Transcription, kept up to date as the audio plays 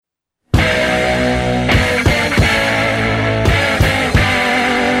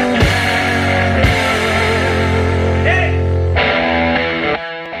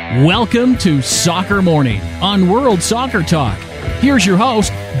Welcome to Soccer Morning on World Soccer Talk. Here's your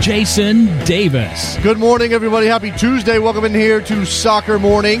host, Jason Davis. Good morning, everybody. Happy Tuesday. Welcome in here to Soccer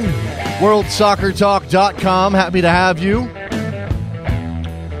Morning, worldsoccertalk.com. Happy to have you.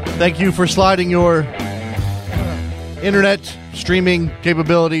 Thank you for sliding your internet streaming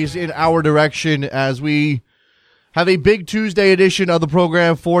capabilities in our direction as we have a big Tuesday edition of the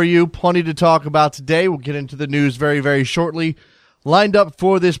program for you. Plenty to talk about today. We'll get into the news very, very shortly. Lined up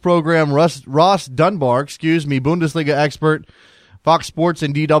for this program, Ross Dunbar, Bundesliga expert, Fox Sports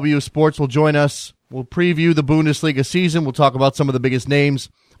and DW Sports will join us. We'll preview the Bundesliga season. We'll talk about some of the biggest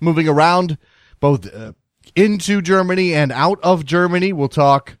names moving around, both into Germany and out of Germany. We'll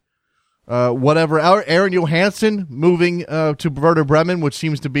talk Aaron Johansson moving to Werder Bremen, which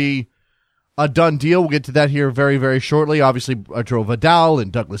seems to be a done deal. We'll get to that here very, very shortly. Obviously, Arturo Vidal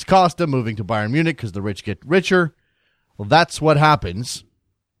and Douglas Costa moving to Bayern Munich because the rich get richer. Well, that's what happens.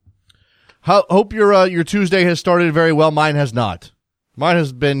 Hope your Tuesday has started very well. Mine has not. Mine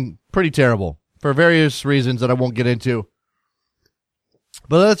has been pretty terrible for various reasons that I won't get into.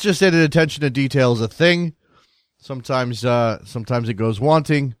 But let's just say that attention to detail is a thing. Sometimes it goes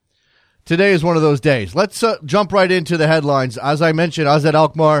wanting. Today is one of those days. Let's jump right into the headlines. As I mentioned, AZ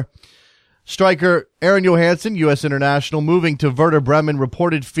Alkmaar striker Aaron Johansson, U.S. international, moving to Werder Bremen,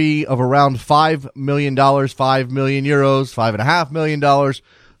 reported fee of around $5 million, 5 million euros, $5.5 million,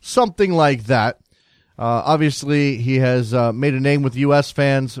 something like that. Obviously, he has made a name with U.S.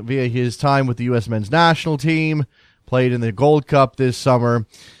 fans via his time with the U.S. men's national team, played in the Gold Cup this summer.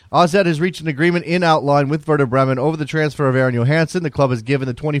 AZ has reached an agreement in outline with Werder Bremen over the transfer of Aaron Johansson. The club has given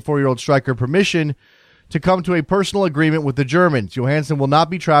the 24-year-old striker permission to come to a personal agreement with the Germans. Johansson will not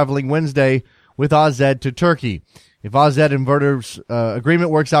be traveling Wednesday with AZ to Turkey. If AZ and Werder's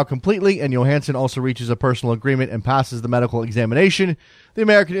agreement works out completely and Johansson also reaches a personal agreement and passes the medical examination, the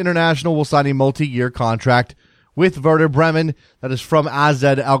American international will sign a multi-year contract with Werder Bremen. That is from AZ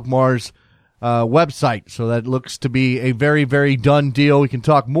Alkmaar's website. So that looks to be a very, very done deal. We can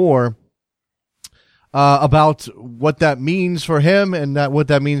talk more about what that means for him and what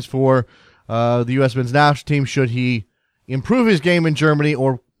that means for the U.S. men's national team should he improve his game in Germany,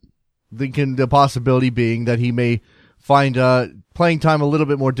 or the possibility being that he may find playing time a little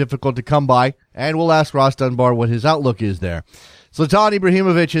bit more difficult to come by. And we'll ask Ross Dunbar what his outlook is there. Zlatan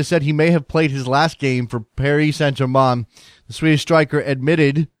Ibrahimovic has said he may have played his last game for Paris Saint-Germain. The Swedish striker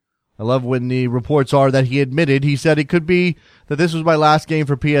admitted, I love when the reports are that he admitted, he said it could be that this was my last game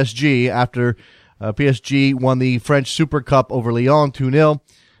for PSG after PSG won the French Super Cup over Lyon 2-0.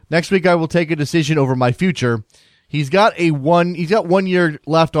 Next week, I will take a decision over my future. He's got 1 year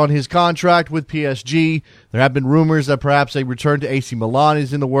left on his contract with PSG. There have been rumors that perhaps a return to AC Milan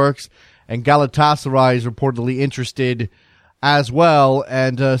is in the works, and Galatasaray is reportedly interested as well.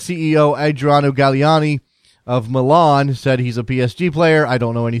 And CEO Adriano Galliani of Milan said he's a PSG player. I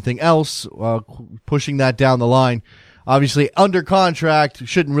don't know anything else, pushing that down the line. Obviously, under contract,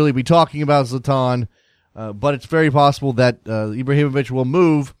 shouldn't really be talking about Zlatan, but it's very possible that Ibrahimovic will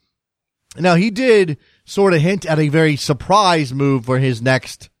move. Now, he did sort of hint at a very surprise move for his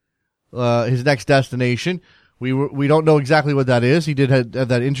next destination. We don't know exactly what that is. He did have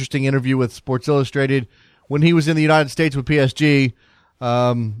that interesting interview with Sports Illustrated when he was in the United States with PSG,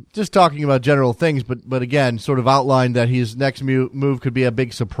 just talking about general things, but again, sort of outlined that his next move could be a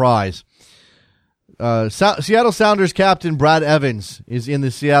big surprise. Seattle Sounders captain Brad Evans is in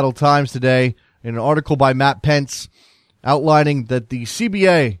the Seattle Times today in an article by Matt Pence outlining that the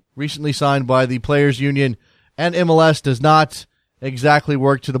CBA, recently signed by the Players Union and MLS, does not exactly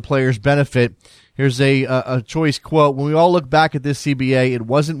work to the players' benefit. Here's a choice quote. When we all look back at this CBA, it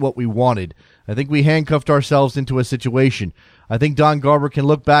wasn't what we wanted. I think we handcuffed ourselves into a situation. I think Don Garber can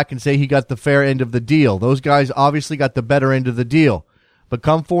look back and say he got the fair end of the deal. Those guys obviously got the better end of the deal. But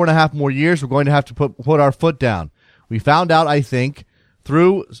come 4.5 more years, we're going to have to put our foot down. We found out, I think,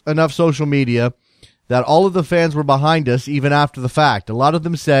 through enough social media, that all of the fans were behind us even after the fact. A lot of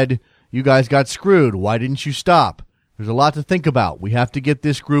them said, you guys got screwed. Why didn't you stop? There's a lot to think about. We have to get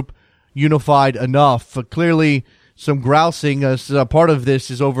this group unified enough. Clearly, some grousing. Part of this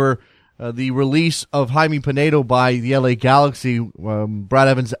is over the release of Jaime Pinedo by the LA Galaxy. Brad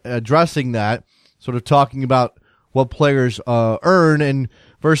Evans addressing that, sort of talking about what players earn and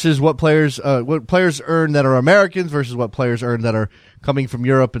versus what players earn that are Americans versus what players earn that are coming from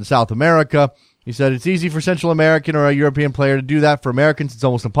Europe and South America. He said it's easy for Central American or a European player to do that. For Americans, it's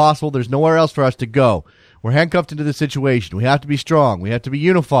almost impossible. There's nowhere else for us to go. We're handcuffed into this situation. We have to be strong. We have to be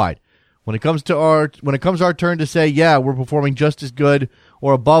unified. When it comes our turn to say, yeah, we're performing just as good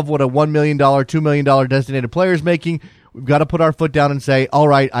or above what a $1 million, $2 million designated player is making, we've got to put our foot down and say, all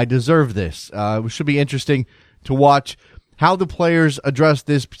right, I deserve this. It should be interesting to watch how the players address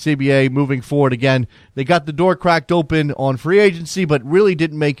this CBA moving forward. Again, they got the door cracked open on free agency, but really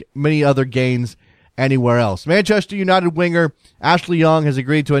didn't make many other gains anywhere else. Manchester United winger Ashley Young has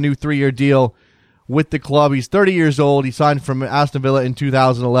agreed to a new 3-year deal with the club. He's 30 years old. He signed from Aston Villa in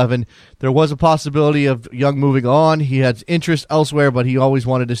 2011. There was a possibility of Young moving on. He had interest elsewhere, but he always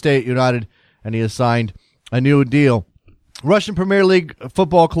wanted to stay at United, and he has signed a new deal. Russian Premier League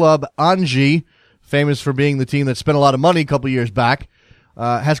football club Anzhi, famous for being the team that spent a lot of money a couple years back,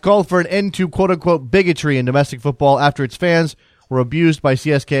 has called for an end to quote-unquote bigotry in domestic football after its fans were abused by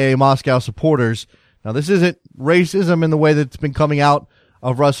CSKA Moscow supporters. Now, this isn't racism in the way that's been coming out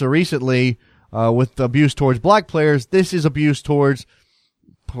of Russia recently with abuse towards black players. This is abuse towards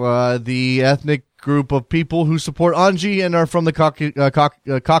the ethnic group of people who support Anzhi and are from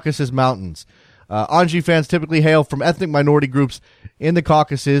the Caucasus Mountains. Anzhi fans typically hail from ethnic minority groups in the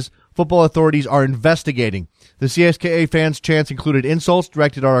Caucasus. Football authorities are investigating. The CSKA fans' chants included insults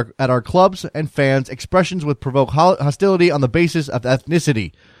directed at our clubs and fans, expressions which provoke hostility on the basis of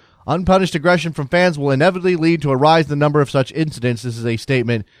ethnicity. Unpunished aggression from fans will inevitably lead to a rise in the number of such incidents. This is a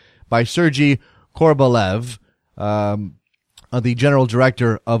statement by Sergei Korbalev, the general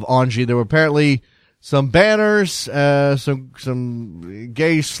director of Anzhi. There were apparently some banners, some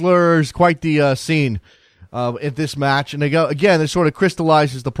gay slurs, quite the scene at this match. And again, this sort of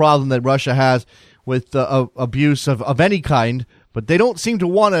crystallizes the problem that Russia has with abuse of any kind, but they don't seem to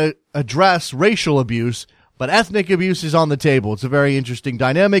want to address racial abuse. But ethnic abuse is on the table. It's a very interesting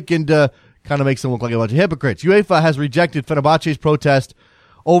dynamic and kind of makes them look like a bunch of hypocrites. UEFA has rejected Fenerbahce's protest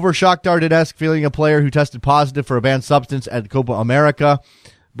over Shakhtar Donetsk feeling a player who tested positive for a banned substance at Copa America.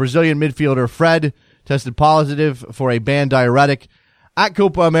 Brazilian midfielder Fred tested positive for a banned diuretic at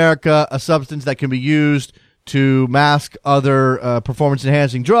Copa America, a substance that can be used to mask other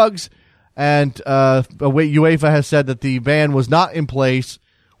performance-enhancing drugs. And UEFA has said that the ban was not in place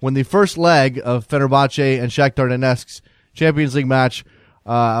when the first leg of Fenerbahce and Shakhtar Donetsk's Champions League match,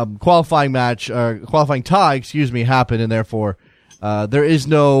 qualifying tie, happened, and therefore there is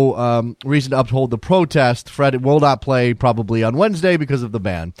no reason to uphold the protest. Fred will not play probably on Wednesday because of the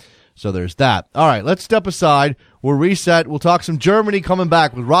ban. So there's that. All right, let's step aside. We'll reset. We'll talk some Germany coming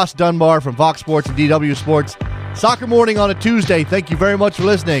back with Ross Dunbar from Fox Sports and DW Sports. Soccer Morning on a Tuesday. Thank you very much for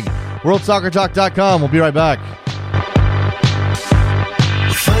listening. WorldSoccerTalk.com. We'll be right back.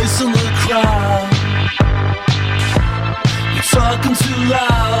 Face in the crowd, you're talking too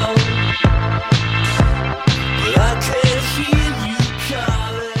loud, but I can't hear you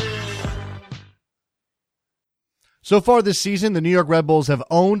calling. So far this season, the New York Red Bulls have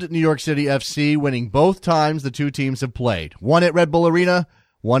owned New York City FC, winning both times the two teams have played. One at Red Bull Arena,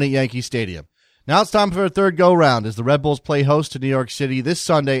 one at Yankee Stadium. Now it's time for a third go-round as the Red Bulls play host to New York City this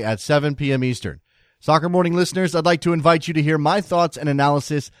Sunday at 7 p.m. Eastern. Soccer Morning listeners, I'd like to invite you to hear my thoughts and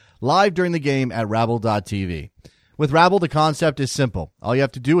analysis live during the game at Rabble.tv. With Rabble, the concept is simple. All you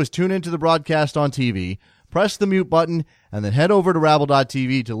have to do is tune into the broadcast on TV, press the mute button, and then head over to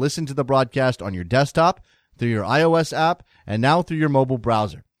Rabble.tv to listen to the broadcast on your desktop, through your iOS app, and now through your mobile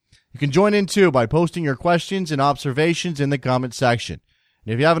browser. You can join in too by posting your questions and observations in the comment section.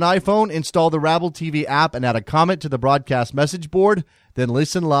 And if you have an iPhone, install the Rabble TV app and add a comment to the broadcast message board, then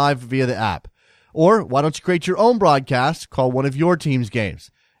listen live via the app. Or why don't you create your own broadcast, call one of your team's games.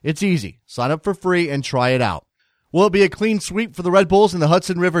 It's easy. Sign up for free and try it out. Will it be a clean sweep for the Red Bulls in the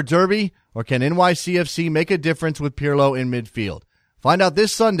Hudson River Derby, or can NYCFC make a difference with Pirlo in midfield? Find out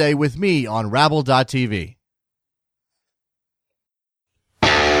this Sunday with me on Rabble.tv.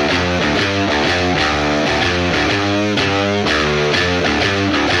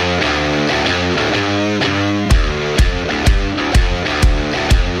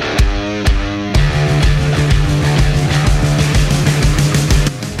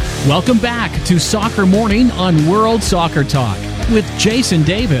 Welcome back to Soccer Morning on World Soccer Talk with Jason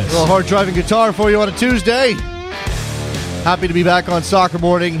Davis. A little hard-driving guitar for you on a Tuesday. Happy to be back on Soccer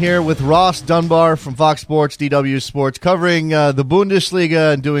Morning here with Ross Dunbar from Fox Sports, DW Sports, covering the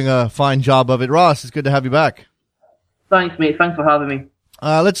Bundesliga and doing a fine job of it. Ross, it's good to have you back. Thanks, mate. Thanks for having me.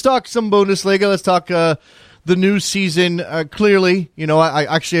 Let's talk some Bundesliga. Let's talk the new season. Clearly, you know,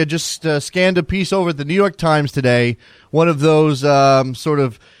 I just scanned a piece over at the New York Times today, one of those sort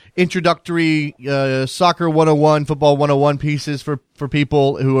of introductory soccer 101, football 101 pieces for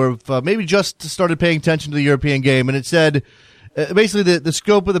people who have maybe just started paying attention to the European game. And it said, basically the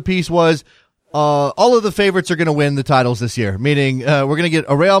scope of the piece was all of the favorites are going to win the titles this year, meaning we're going to get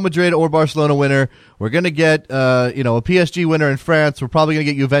a Real Madrid or Barcelona winner. We're going to get a PSG winner in France. We're probably going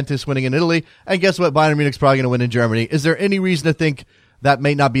to get Juventus winning in Italy. And guess what? Bayern Munich's probably going to win in Germany. Is there any reason to think that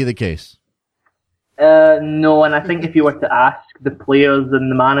may not be the case? No, and I think if you were to ask the players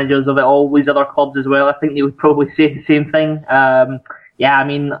and the managers of all these other clubs as well, I think they would probably say the same thing.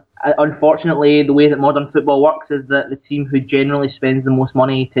 Unfortunately, the way that modern football works is that the team who generally spends the most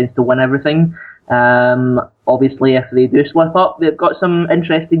money tends to win everything. Obviously, if they do slip up, they've got some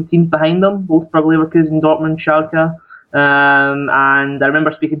interesting teams behind them, both for Leverkusen, Dortmund, Schalke. And I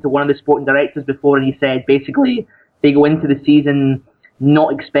remember speaking to one of the sporting directors before, and he said basically they go into the season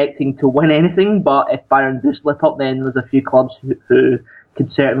not expecting to win anything, but if Bayern do slip up, then there's a few clubs who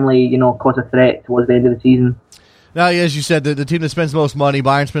could certainly, cause a threat towards the end of the season. Now, as you said, the team that spends the most money,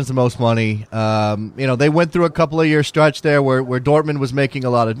 Bayern spends the most money. They went through a couple of year stretch there where Dortmund was making a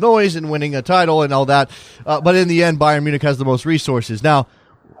lot of noise and winning a title and all that. But in the end, Bayern Munich has the most resources. Now,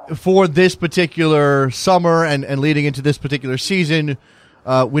 for this particular summer and leading into this particular season,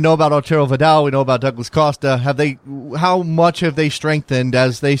 we know about Arturo Vidal, we know about Douglas Costa. How much have they strengthened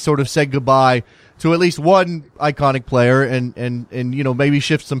as they sort of said goodbye to at least one iconic player and maybe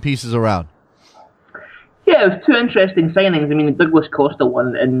shift some pieces around? Yeah, it was two interesting signings. I mean, the Douglas Costa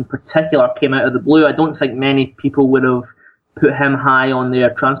one in particular came out of the blue. I don't think many people would have put him high on their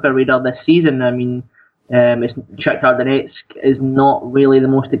transfer radar this season. I mean, Shakhtar Donetsk is not really the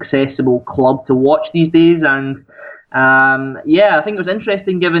most accessible club to watch these days, and I think it was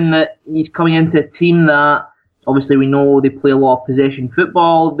interesting given that he's coming into a team that obviously we know they play a lot of possession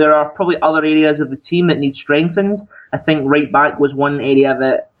football. There are probably other areas of the team that need strengthened. I think right back was one area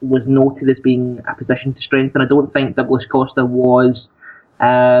that was noted as being a position to strengthen. I don't think Douglas Costa was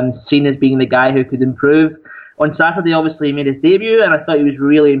seen as being the guy who could improve. On Saturday, obviously, he made his debut, and I thought he was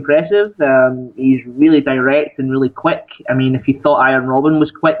really impressive. He's really direct and really quick. I mean, if you thought Iron Robin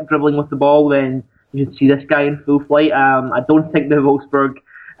was quick dribbling with the ball, then you should see this guy in full flight. I don't think the Wolfsburg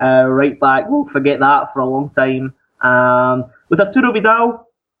right back will forget that for a long time. With Arturo Vidal,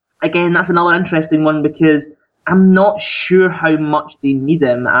 again, that's another interesting one because I'm not sure how much they need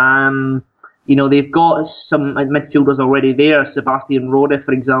him. They've got some midfielders already there. Sebastian Rode,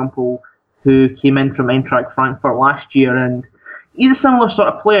 for example, who came in from Eintracht Frankfurt last year, and he's a similar sort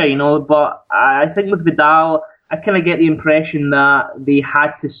of player, but I think with Vidal, I kind of get the impression that they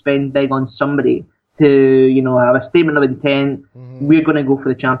had to spend big on somebody to, have a statement of intent. Mm-hmm. We're going to go for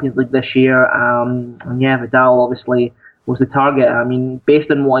the Champions League this year. Vidal obviously was the target. I mean, based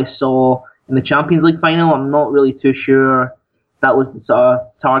on what I saw in the Champions League final, I'm not really too sure that was the sort of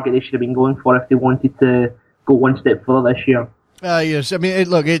target they should have been going for if they wanted to go one step further this year. Yes, I mean,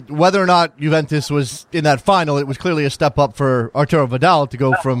 whether or not Juventus was in that final, it was clearly a step up for Arturo Vidal to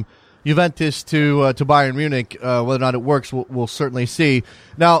go from Juventus to Bayern Munich. Whether or not it works, we'll certainly see.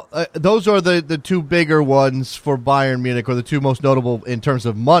 Now, those are the two bigger ones for Bayern Munich, or the two most notable in terms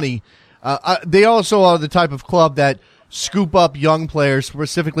of money. They also are the type of club that scoop up young players,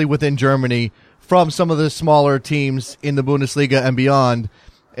 specifically within Germany, from some of the smaller teams in the Bundesliga and beyond.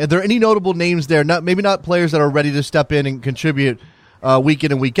 Are there any notable names there? Maybe not players that are ready to step in and contribute week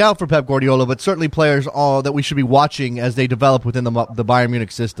in and week out for Pep Guardiola, but certainly players that we should be watching as they develop within the Bayern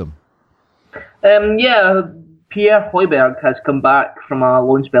Munich system. Pierre Højbjerg has come back from a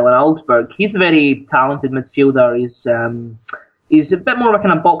loan spell in Augsburg. He's a very talented midfielder. He's a bit more of a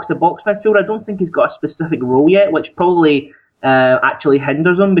kind of box-to-box midfielder. I don't think he's got a specific role yet, which probably actually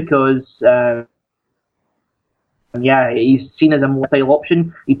hinders him because he's seen as a mobile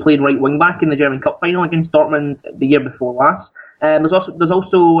option. He played right wing back in the German Cup final against Dortmund the year before last. There's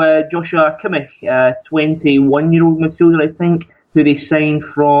also Joshua Kimmich, 21-year-old midfielder, I think, who they signed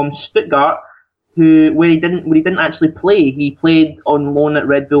from Stuttgart, where he didn't actually play. He played on loan at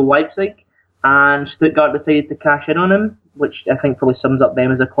Red Bull Leipzig, and Stuttgart decided to cash in on him, which I think probably sums up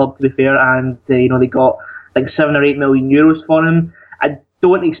them as a club, to be fair. And they got like 7 or 8 million euros for him. I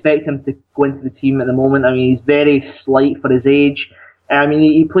don't expect him to go into the team at the moment. I mean, he's very slight for his age. I mean,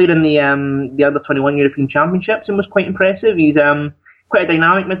 he played in the Under-21 European Championships and was quite impressive. He's quite a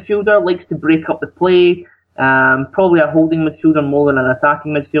dynamic midfielder, likes to break up the play. Probably a holding midfielder more than an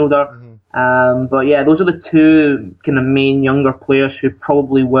attacking midfielder. Mm-hmm. Those are the two kind of main younger players who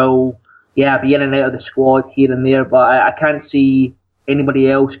probably will, be in and out of the squad here and there. But I can't see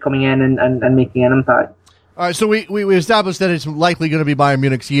anybody else coming in and making an impact. All right, so we established that it's likely going to be Bayern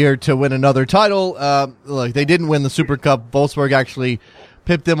Munich's year to win another title. They didn't win the Super Cup. Wolfsburg actually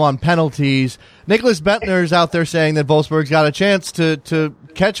pip them on penalties. Nicholas Bentner's out there saying that Wolfsburg's got a chance to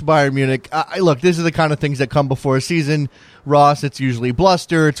catch Bayern Munich. Look, this is the kind of things that come before a season. Ross, it's usually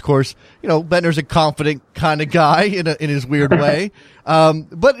bluster. It's, of course, Bentner's a confident kind of guy in his weird way.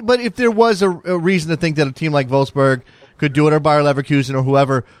 But if there was a reason to think that a team like Wolfsburg could do it, or Bayer Leverkusen or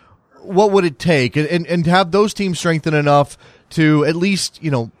whoever, what would it take? And have those teams strengthen enough to at least,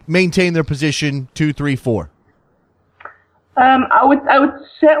 maintain their position 2, 3, 4? I would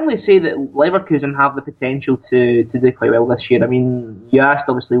certainly say that Leverkusen have the potential to do quite well this year. I mean, you asked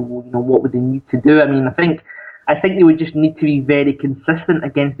obviously, what would they need to do? I mean, I think they would just need to be very consistent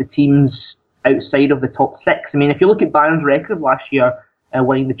against the teams outside of the top 6. I mean, if you look at Bayern's record last year,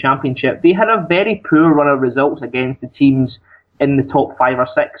 winning the championship, they had a very poor run of results against the teams in the top 5 or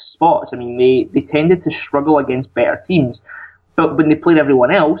 6 spots. I mean, they tended to struggle against better teams, but when they played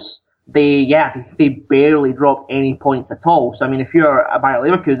everyone else, they barely dropped any points at all. So, I mean, if you're a Bayer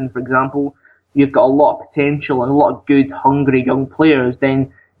Leverkusen, for example, you've got a lot of potential and a lot of good, hungry young players,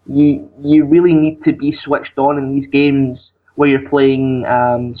 then you really need to be switched on in these games where you're playing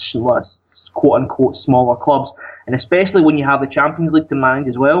quote-unquote smaller clubs. And especially when you have the Champions League to manage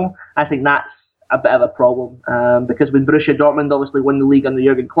as well, I think that's a bit of a problem. Because when Borussia Dortmund obviously won the league under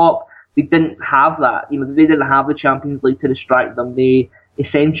Jurgen Klopp, they didn't have that. They didn't have the Champions League to distract them. They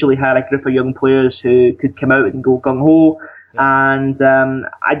essentially had a group of young players who could come out and go gung-ho. And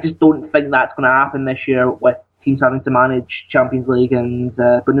I just don't think that's going to happen this year with teams having to manage Champions League and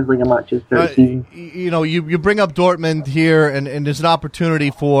Bundesliga matches throughout the season. You bring up Dortmund here, and there's an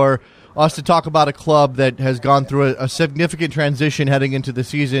opportunity for us to talk about a club that has gone through a significant transition heading into the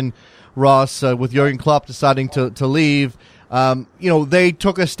season, Ross, with Jurgen Klopp deciding to leave. They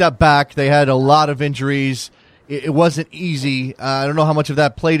took a step back. They had a lot of injuries. It wasn't easy. I don't know how much of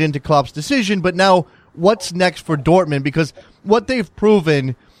that played into Klopp's decision, but now what's next for Dortmund? Because what they've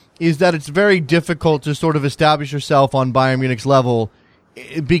proven is that it's very difficult to sort of establish yourself on Bayern Munich's level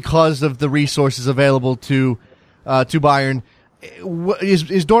because of the resources available to Bayern.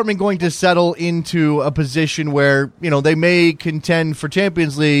 Is Dortmund going to settle into a position where, they may contend for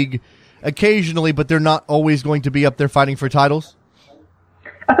Champions League occasionally, but they're not always going to be up there fighting for titles?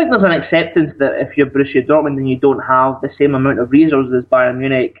 I think there's an acceptance that if you're Borussia Dortmund and you don't have the same amount of resources as Bayern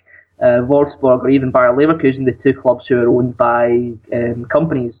Munich, Wolfsburg, or even Bayer Leverkusen, the two clubs who are owned by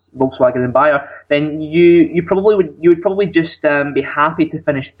companies, Volkswagen and Bayer, then you would probably just be happy to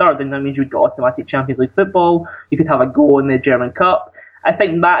finish third, and that means you would get automatic Champions League football. You could have a go in the German Cup. I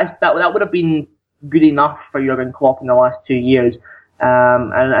think that would have been good enough for Jurgen Klopp in the last 2 years.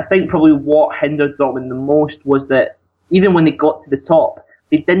 And I think probably what hindered Dortmund the most was that even when they got to the top,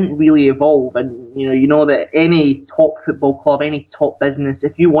 they didn't really evolve. And you know that any top football club, any top business,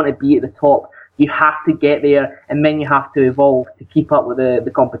 if you want to be at the top, you have to get there, and then you have to evolve to keep up with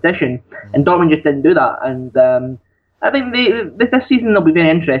the competition. And Dortmund just didn't do that. And I think this season they'll be very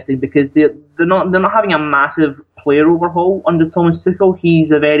interesting because they're not having a massive player overhaul under Thomas Tuchel.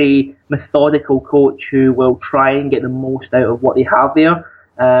 He's a very methodical coach who will try and get the most out of what they have there.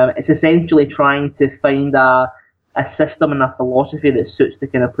 It's essentially trying to find a system and a philosophy that suits the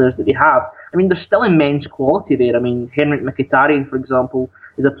kind of players that they have. I mean, there's still immense quality there. I mean, Henrik Mkhitaryan, for example,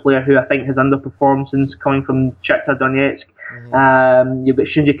 is a player who I think has underperformed since coming from Shakhtar Donetsk. You've got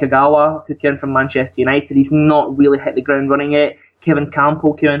Shinji Kagawa, who came from Manchester United. He's not really hit the ground running yet. Kevin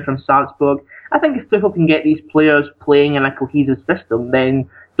Campbell came in from Salzburg. I think if Tuchel can get these players playing in a cohesive system, then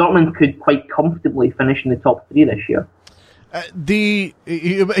Dortmund could quite comfortably finish in the top 3 this year.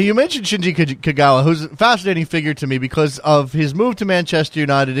 You mentioned Shinji Kagawa, who's a fascinating figure to me because of his move to Manchester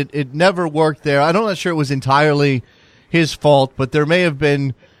United. It never worked there. I'm not sure it was entirely his fault, but there may have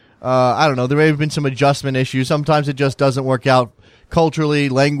been, there may have been some adjustment issues. Sometimes it just doesn't work out culturally,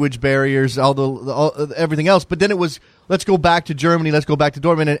 language barriers, everything else. But then it was, let's go back to Germany, let's go back to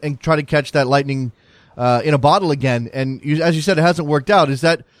Dortmund and try to catch that lightning in a bottle again. And as you said, it hasn't worked out.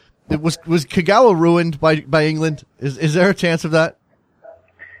 Was Kagawa ruined by England? Is there a chance of that?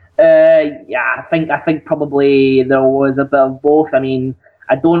 Yeah, I think probably there was a bit of both. I mean,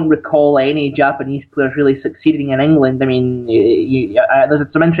 I don't recall any Japanese players really succeeding in England. I mean,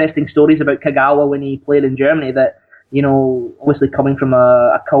 there's some interesting stories about Kagawa when he played in Germany that, obviously coming from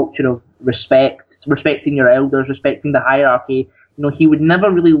a culture of respecting your elders, respecting the hierarchy, he would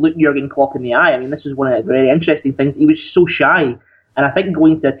never really look Jurgen Klopp in the eye. I mean, this is one of the very interesting things. He was so shy. And I think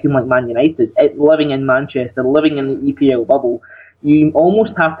going to a team like Man United, living in Manchester, living in the EPL bubble, you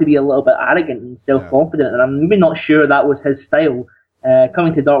almost have to be a little bit arrogant and self-confident. And I'm maybe not sure that was his style.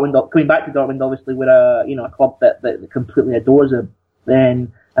 Coming back to Dortmund, obviously, with a club that completely adores him,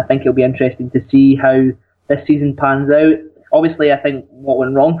 then I think it'll be interesting to see how this season pans out. obviously I think what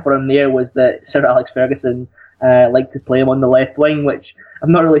went wrong for him there was that Sir Alex Ferguson liked to play him on the left wing, which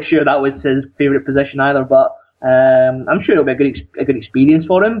I'm not really sure that was his favourite position either, but I'm sure it'll be a good experience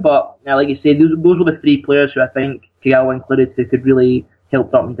for him. But like you said, those were the three players who I think, Kagawa included, who could really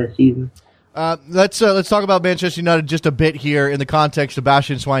help Dortmund this season. Let's talk about Manchester United just a bit here in the context of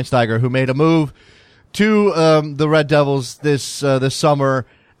Bastian Schweinsteiger, who made a move to the Red Devils this summer,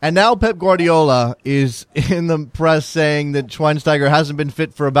 and now Pep Guardiola is in the press saying that Schweinsteiger hasn't been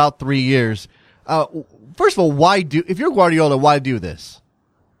fit for about 3 years. First of all, if you're Guardiola, why do this?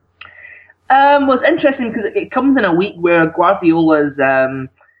 Well, it's interesting because it comes in a week where Guardiola's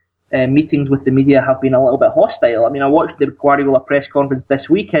meetings with the media have been a little bit hostile. I mean, I watched the Guardiola press conference this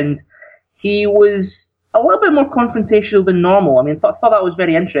week, and he was a little bit more confrontational than normal. I mean, I thought that was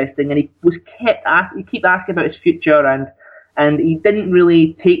very interesting, and he kept asking about his future, and he didn't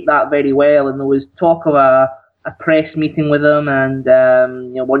really take that very well. And there was talk of a press meeting with him, and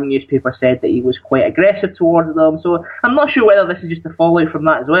one newspaper said that he was quite aggressive towards them. So I'm not sure whether this is just a fallout from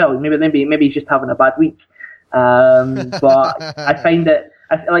that as well. Maybe he's just having a bad week. But I find it,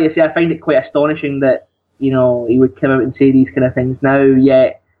 like I say, I find it quite astonishing that he would come out and say these kind of things now.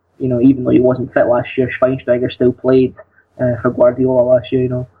 Yet even though he wasn't fit last year, Schweinsteiger still played for Guardiola last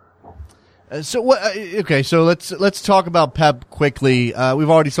year. So let's talk about Pep quickly. We've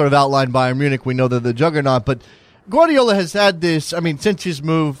already sort of outlined Bayern Munich. We know they're the juggernaut, but Guardiola has had this. I mean, since his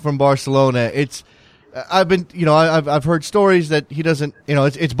move from Barcelona, I've heard stories that he doesn't.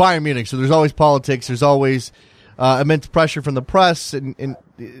 It's Bayern Munich, so there's always politics. There's always immense pressure from the press, and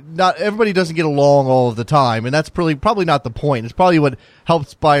not everybody doesn't get along all of the time, and that's probably not the point. It's probably what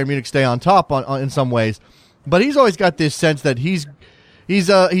helps Bayern Munich stay on top in some ways. But he's always got this sense that he's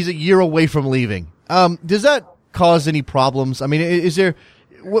a year away from leaving. Does that cause any problems? I mean,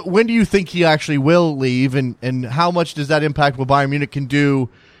 when do you think he actually will leave, and how much does that impact what Bayern Munich can do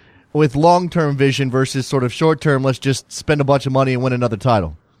with long-term vision versus sort of short-term, let's just spend a bunch of money and win another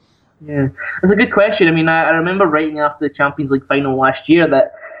title? Yeah, that's a good question. I mean, I remember writing after the Champions League final last year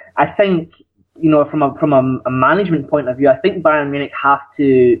that I think, from a management point of view, I think Bayern Munich have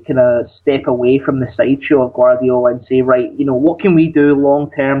to kind of step away from the sideshow of Guardiola and say, right, what can we do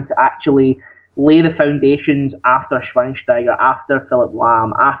long term to actually lay the foundations after Schweinsteiger, after Philipp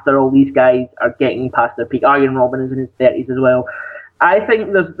Lahm, after all these guys are getting past their peak. Arjen Robben is in his 30s as well. I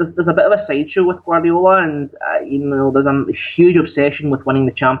think there's a bit of a sideshow with Guardiola, and there's a huge obsession with winning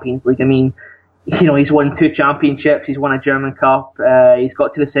the Champions League. I mean, he's won 2 championships, he's won a German Cup, he's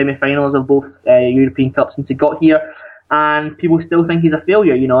got to the semi-finals of both European Cups since he got here, and people still think he's a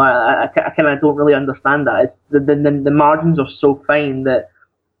failure. I kind of don't really understand that. The margins are so fine that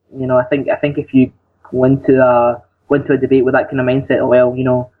I think if you go into a debate with that kind of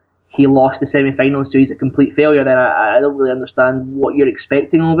mindset, he lost the semi-finals, so he's a complete failure, then I don't really understand what you're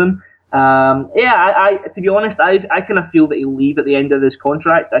expecting of him. To be honest, I kind of feel that he'll leave at the end of this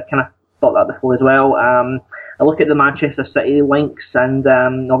contract. I kind of thought that before as well. I look at the Manchester City links, and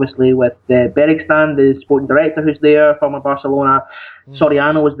obviously with Bergstrand, the sporting director who's there, former Barcelona.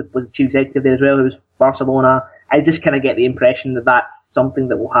 Soriano was the chief executive there as well, who was Barcelona. I just kind of get the impression that that's something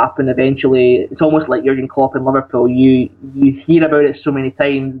that will happen eventually. It's almost like Jurgen Klopp in Liverpool. You hear about it so many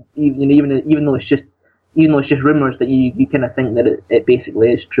times, even though it's just rumours, that you kind of think that it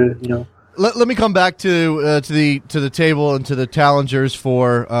basically is true. Let me come back to the table and to the challengers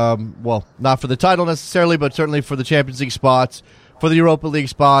for not for the title necessarily, but certainly for the Champions League spots, for the Europa League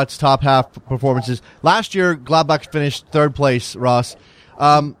spots, top half performances. Last year, Gladbach finished 3rd place. Ross,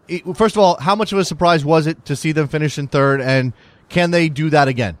 first of all, how much of a surprise was it to see them finish in 3rd, and can they do that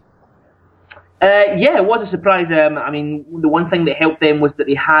again? Yeah, it was a surprise. I mean, the one thing that helped them was that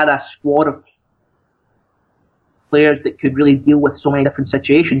they had a squad of players that could really deal with so many different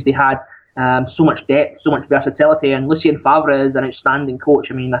situations. They had so much depth, so much versatility, and Lucien Favre is an outstanding coach.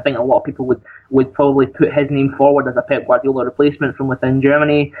 I mean, I think a lot of people would probably put his name forward as a Pep Guardiola replacement from within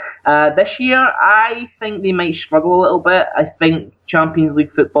Germany. This year, I think they might struggle a little bit. I think Champions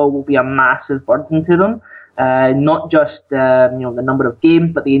League football will be a massive burden to them. Not just the number of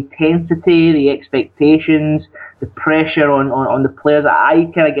games, but the intensity, the expectations, the pressure on the players.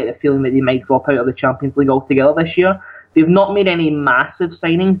 I kind of get the feeling that they might drop out of the Champions League altogether this year. They've not made any massive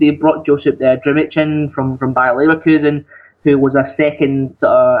signings. They've brought Josip Drmic in from Bayer Leverkusen, who was a second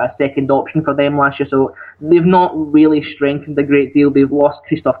option for them last year. So they've not really strengthened a great deal. They've lost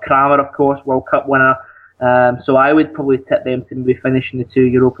Christoph Kramer, of course, World Cup winner. So I would probably tip them to maybe finish in the 2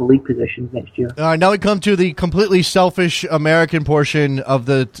 Europa League positions next year. All right, now we come to the completely selfish American portion of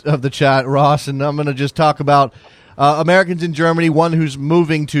the chat, Ross, and I'm going to just talk about Americans in Germany, one who's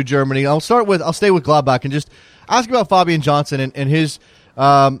moving to Germany. I'll stay with Gladbach and just ask about Fabian Johnson and his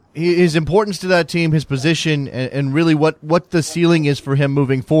importance to that team, his position, and really what the ceiling is for him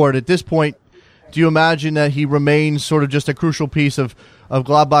moving forward. At this point, do you imagine that he remains sort of just a crucial piece of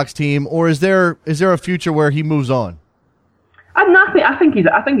Gladbach's team, or is there a future where he moves on? I think he's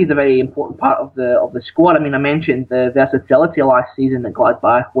a very important part of the squad. I mean, I mentioned the versatility last season at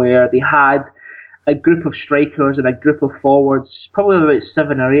Gladbach, where they had a group of strikers and a group of forwards, probably about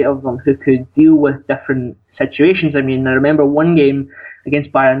 7 or 8 of them, who could deal with different situations. I mean, I remember one game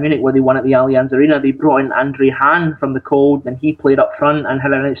against Bayern Munich where they won at the Allianz Arena. They brought in Andre Hahn from the cold, and he played up front and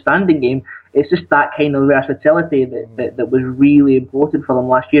had an outstanding game. It's just that kind of versatility that was really important for them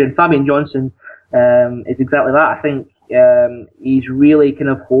last year. And Fabian Johnson is exactly that. I think he's really kind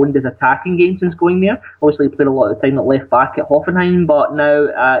of honed his attacking game since going there. Obviously, he played a lot of the time at left back at Hoffenheim, but now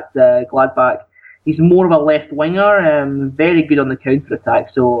at Gladbach, he's more of a left winger, very good on the counter attack.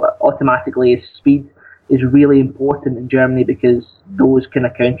 So automatically, his speed is really important in Germany because those kind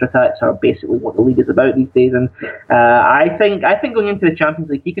of counter attacks are basically what the league is about these days. And I think going into the Champions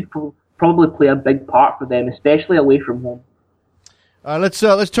League, he could probably play a big part for them, especially away from home. Let's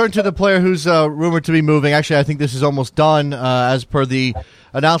turn to the player who's rumored to be moving. Actually, I think this is almost done as per the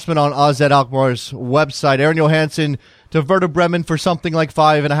announcement on AZ Alkmaar's website. Aaron Johansson to Werder Bremen for something like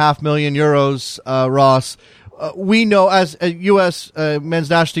 €5.5 million. Ross, we know as U.S.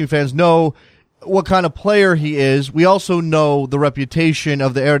 men's national team fans know what kind of player he is. We also know the reputation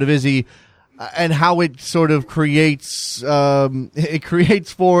of the Eredivisie and how it sort of creates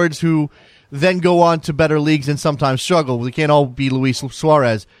forwards who then go on to better leagues and sometimes struggle. We can't all be Luis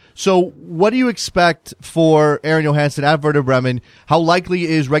Suarez. So what do you expect for Aaron Johansson at Werder Bremen? How likely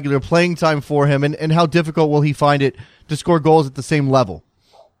is regular playing time for him, and how difficult will he find it to score goals at the same level?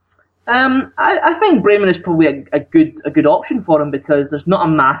 I think Bremen is probably a good option for him because there's not a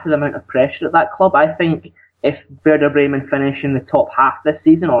massive amount of pressure at that club. I think if Werder Bremen finish in the top half this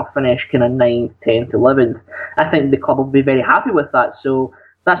season or finish kind of 9th, 10th, 11th, I think the club will be very happy with that. So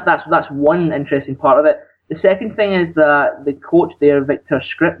that's one interesting part of it. The second thing is that the coach there, Viktor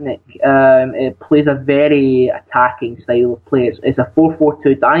Skripnik, plays a very attacking style of play. It's a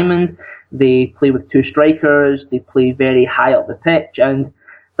 4-4-2 diamond. They play with 2 strikers. They play very high up the pitch, and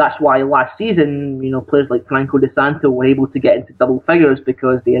that's why last season, players like Franco De Santo were able to get into double figures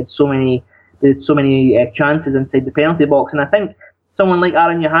because they had so many chances inside the penalty box. And I think someone like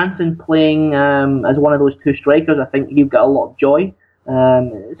Aaron Johansson playing as one of those 2 strikers, I think you've got a lot of joy.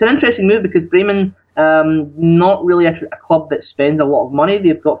 It's an interesting move because Bremen, not really a club that spends a lot of money.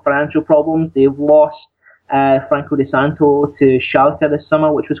 They've got financial problems. They've lost Franco De Santo to Schalke this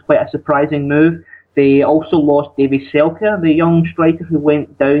summer, which was quite a surprising move. They also lost Davy Selke, the young striker who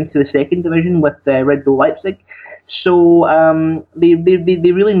went down to the second division with Red Bull Leipzig. So they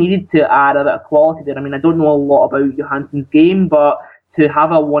really needed to add a bit of quality there. I mean, I don't know a lot about Johansson's game, but to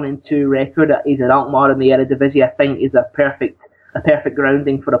have a 1-2 record at AZ Alkmaar in the Eredivisie, I think is a perfect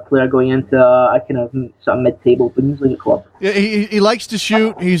grounding for a player going into a kind of sort of mid-table Bundesliga club. Yeah, he likes to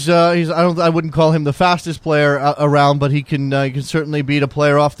shoot. I wouldn't call him the fastest player around, but he can certainly beat a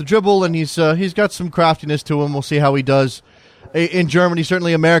player off the dribble, and he's got some craftiness to him. We'll see how he does in Germany.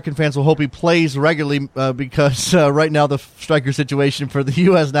 Certainly, American fans will hope he plays regularly because right now the striker situation for the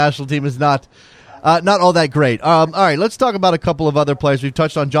U.S. national team is not all that great. All right, let's talk about a couple of other players. We've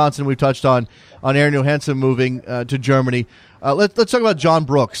touched on Johnson. We've touched on Aaron Johansson moving to Germany. Let's talk about John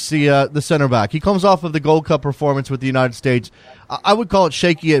Brooks, the center back. He comes off of the Gold Cup performance with the United States. I would call it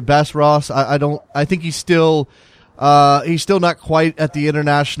shaky at best, Ross. I think he's still not quite at the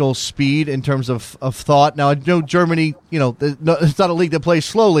international speed in terms of thought. Now I know Germany, it's not a league that plays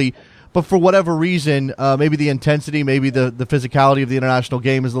slowly, but for whatever reason, maybe the intensity, maybe the physicality of the international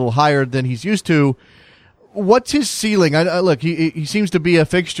game is a little higher than he's used to. What's his ceiling? Look, he seems to be a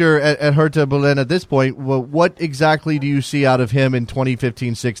fixture at Hertha Berlin at this point. Well, what exactly do you see out of him in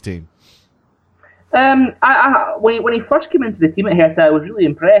 2015-16? When he first came into the team at Hertha, I was really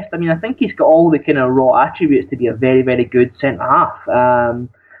impressed. I mean, I think he's got all the kind of raw attributes to be a very, very good centre half.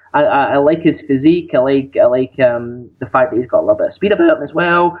 I like his physique. I like the fact that he's got a little bit of speed about him as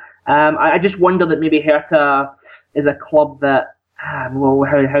well. I just wonder that maybe Hertha is a club that, how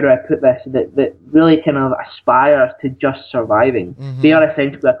do I put this? That really kind of aspires to just surviving. Mm-hmm. They are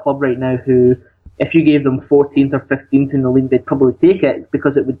essentially a club right now who, if you gave them 14th or 15th in the league, they'd probably take it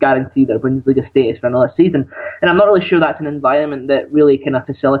because it would guarantee their Bundesliga status for another season. And I'm not really sure that's an environment that really kind of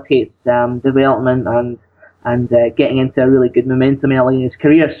facilitates development and getting into a really good momentum early in his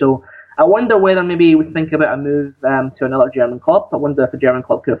career. So I wonder whether maybe he would think about a move to another German club. I wonder if a German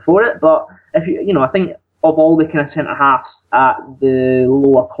club could afford it. But if I think of all the kind of centre halves at the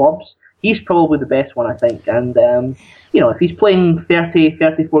lower clubs, he's probably the best one, I think. And if he's playing 30,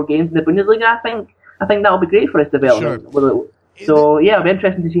 34 games in the Bundesliga, I think that'll be great for his development. Sure. So it'll be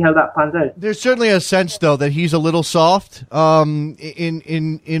interesting to see how that pans out. There's certainly a sense, though, that he's a little soft in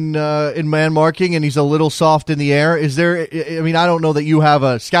man marking, and he's a little soft in the air. Is there? I mean, I don't know that you have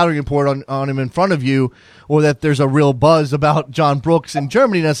a scouting report on him in front of you, or that there's a real buzz about John Brooks in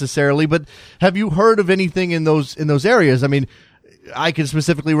Germany necessarily. But have you heard of anything in those areas? I mean, I can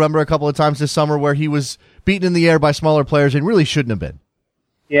specifically remember a couple of times this summer where he was beaten in the air by smaller players and really shouldn't have been.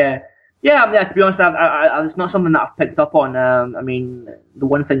 Yeah, to be honest, it's not something that I've picked up on. I mean, the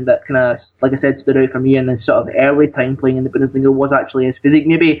one thing that kind of, like I said, stood out for me in this sort of early time playing in the Bundesliga was actually his physique.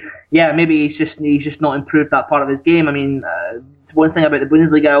 Maybe he's just not improved that part of his game. I mean, one thing about the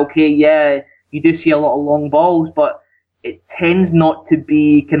Bundesliga, you do see a lot of long balls, but it tends not to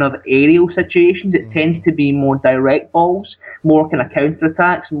be kind of aerial situations. It tends to be more direct balls, more kind of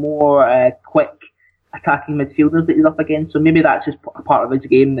counter-attacks, more quick attacking midfielders that he's up against. So maybe that's just a part of his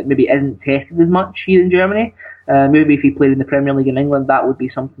game that maybe isn't tested as much here in Germany. Maybe if he played in the Premier League in England, that would be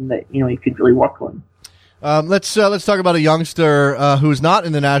something that he could really work on. Let's talk about a youngster who's not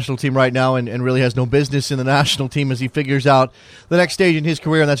in the national team right now and really has no business in the national team as he figures out the next stage in his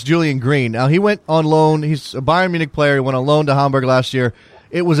career, and that's Julian Green. Now, he went on loan. He's a Bayern Munich player. He went on loan to Hamburg last year.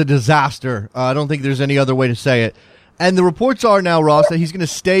 It was a disaster. I don't think there's any other way to say it. And the reports are now, Ross, that he's going to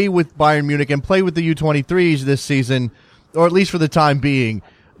stay with Bayern Munich and play with the U23s this season, or at least for the time being.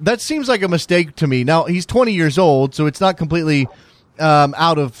 That seems like a mistake to me. Now, he's 20 years old, so it's not completely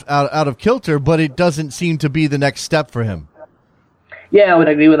out of kilter, but it doesn't seem to be the next step for him. Yeah, I would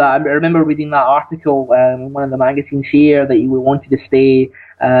agree with that. I remember reading that article in one of the magazines here that he wanted to stay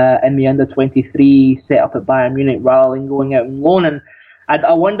in the under-23 set up at Bayern Munich rather than going out on loan. And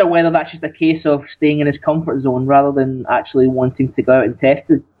I wonder whether that's just a case of staying in his comfort zone rather than actually wanting to go out and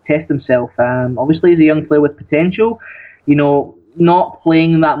test himself. Obviously, he's a young player with potential. Not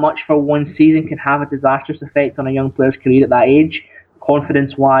playing that much for one season can have a disastrous effect on a young player's career at that age,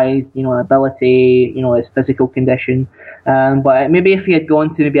 confidence-wise, ability, his physical condition. But maybe if he had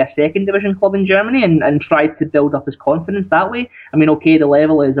gone to maybe a second division club in Germany and tried to build up his confidence that way, I mean, okay, the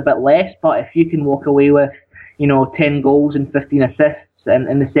level is a bit less, but if you can walk away with 10 goals and 15 assists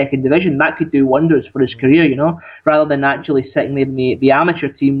in the second division, that could do wonders for his career, rather than actually sitting there in the amateur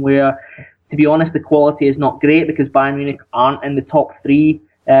team where, to be honest, the quality is not great because Bayern Munich aren't in the top three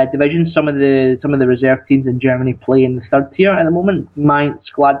divisions. Some of the reserve teams in Germany play in the third tier at the moment. Mainz,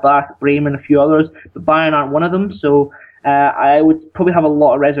 Gladbach, Bremen, a few others, but Bayern aren't one of them. So I would probably have a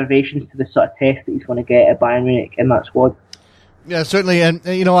lot of reservations to the sort of test that he's going to get at Bayern Munich in that squad. Yeah, certainly. And,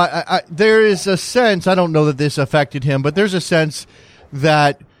 I there is a sense, I don't know that this affected him, but there's a sense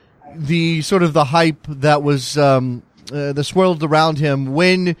that the sort of the hype that was that swirled around him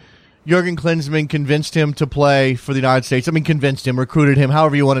when Jurgen Klinsmann convinced him to play for the United States. I mean, convinced him, recruited him,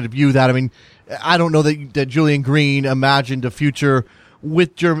 however you wanted to view that. I mean, I don't know that Julian Green imagined a future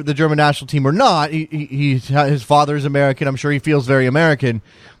with the German national team or not. His father is American. I'm sure he feels very American.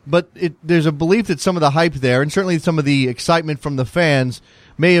 But there's a belief that some of the hype there, and certainly some of the excitement from the fans,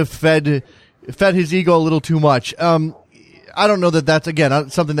 may have fed his ego a little too much. I don't know that that's, again,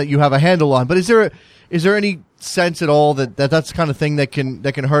 something that you have a handle on. But is there any sense at all that that's the kind of thing that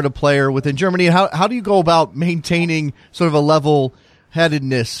can hurt a player within Germany? And how do you go about maintaining sort of a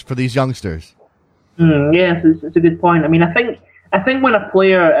level-headedness for these youngsters? Yes, it's a good point. I mean, I think when a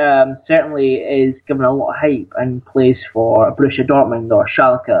player certainly is given a lot of hype and plays for Borussia Dortmund or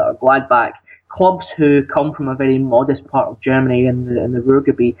Schalke or Gladbach, clubs who come from a very modest part of Germany in the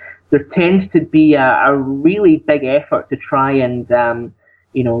Ruhrgebiet, there tends to be a really big effort to try and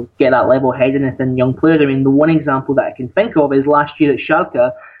get that level-headedness in young players. I mean, the one example that I can think of is last year at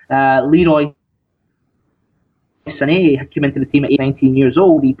Schalke, Leroy Sané came into the team at 19 years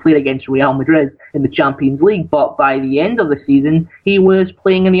old. He played against Real Madrid in the Champions League, but by the end of the season, he was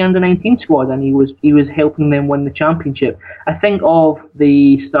playing in the under-19 squad and he was helping them win the championship. I think of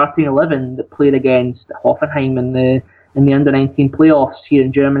the starting 11 that played against Hoffenheim in the under-19 playoffs here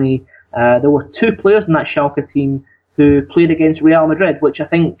in Germany. There were two players in that Schalke team who played against Real Madrid, which I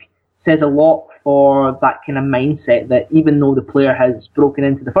think says a lot for that kind of mindset that even though the player has broken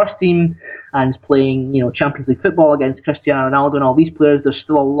into the first team and is playing, Champions League football against Cristiano Ronaldo and all these players, there's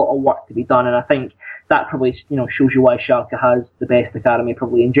still a lot of work to be done. And I think that probably, shows you why Schalke has the best academy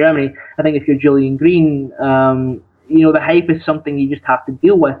probably in Germany. I think if you're Julian Green, the hype is something you just have to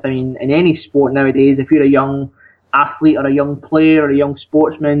deal with. I mean, in any sport nowadays, if you're a young athlete or a young player or a young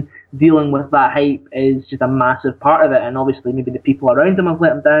sportsman, dealing with that hype is just a massive part of it. And obviously maybe the people around him have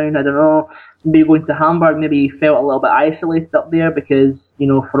let him down. I don't know. Maybe going to Hamburg, maybe he felt a little bit isolated up there because,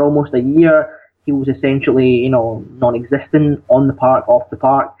 for almost a year, he was essentially, non-existent on the park, off the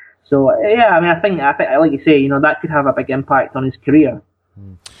park. So, yeah, I think, like you say, that could have a big impact on his career.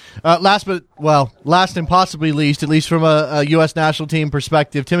 Last and possibly least, at least from a U.S. national team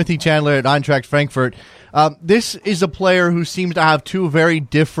perspective, Timothy Chandler at Eintracht Frankfurt. This is a player who seems to have two very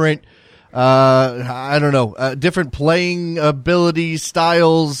different, different playing abilities,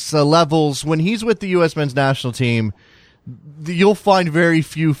 styles, levels. When he's with the U.S. men's national team, you'll find very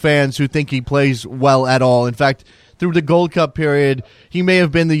few fans who think he plays well at all. In fact, through the Gold Cup period, he may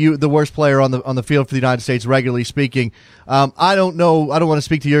have been the worst player on the field for the United States, regularly speaking. I don't know. I don't want to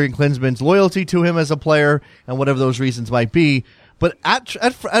speak to Jurgen Klinsmann's loyalty to him as a player and whatever those reasons might be. But at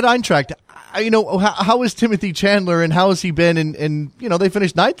Eintracht, how is Timothy Chandler and how has he been? And they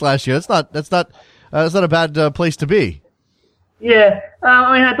finished ninth last year. That's not a bad place to be. Yeah,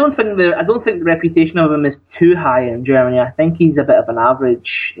 I don't think the reputation of him is too high in Germany. I think he's a bit of an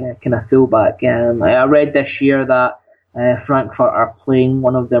average kind of fullback. I read this year that Frankfurt are playing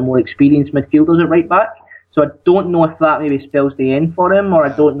one of their more experienced midfielders at right back. So I don't know if that maybe spells the end for him, or I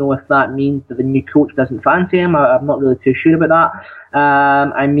don't know if that means that the new coach doesn't fancy him. I'm not really too sure about that.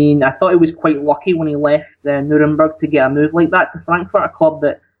 I thought he was quite lucky when he left Nuremberg to get a move like that to Frankfurt, a club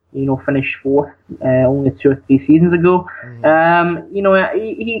that finished fourth only 2 or 3 seasons ago.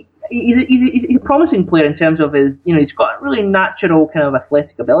 He's a promising player in terms of his, he's got really natural kind of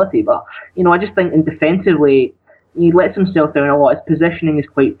athletic ability, but, I just think defensively, he lets himself down a lot. His positioning is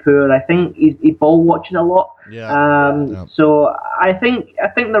quite poor. I think he ball watches a lot. Yeah. So I think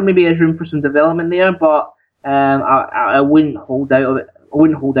there maybe is room for some development there, but I wouldn't hold out of it. I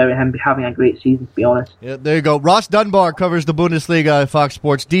wouldn't hold out him having a great season, to be honest. Yeah, there you go. Ross Dunbar covers the Bundesliga at Fox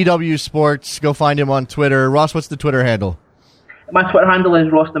Sports, DW Sports. Go find him on Twitter. Ross, what's the Twitter handle? My Twitter handle is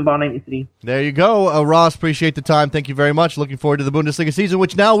Ross Dunbar 93. There you go. Ross, appreciate the time. Thank you very much. Looking forward to the Bundesliga season,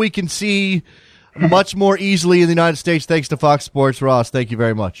 which now we can see much more easily in the United States thanks to Fox Sports. Ross, thank you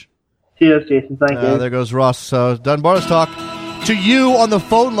very much. Cheers, Jason. Thank you. There goes Ross Dunbar. Let's talk to you on the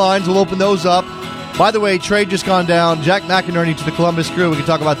phone lines. We'll open those up. By the way, trade just gone down. Jack McInerney to the Columbus Crew. We can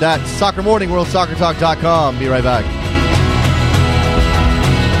talk about that. Soccer Morning, WorldSoccerTalk.com. Be right back.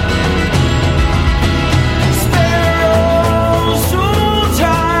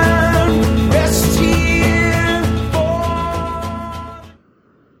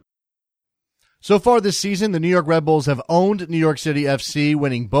 So far this season, the New York Red Bulls have owned New York City FC,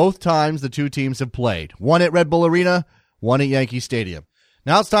 winning both times the two teams have played. One at Red Bull Arena, one at Yankee Stadium.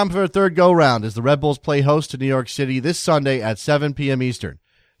 Now it's time for a third go-round as the Red Bulls play host to New York City this Sunday at 7 p.m. Eastern.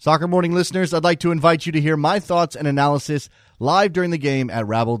 Soccer Morning listeners, I'd like to invite you to hear my thoughts and analysis live during the game at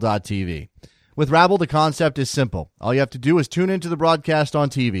Rabble.tv. With Rabble, the concept is simple. All you have to do is tune into the broadcast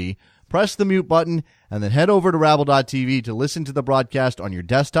on TV, press the mute button, and then head over to Rabble.tv to listen to the broadcast on your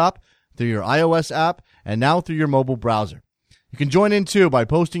desktop, through your iOS app, and now through your mobile browser. You can join in too by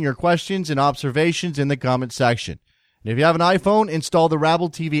posting your questions and observations in the comment section. And if you have an iPhone, install the Rabble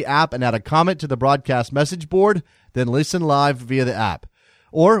TV app and add a comment to the broadcast message board, then listen live via the app.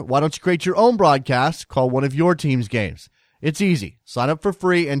 Or why don't you create your own broadcast, call one of your team's games. It's easy. Sign up for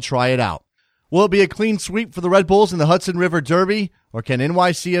free and try it out. Will it be a clean sweep for the Red Bulls in the Hudson River Derby, or can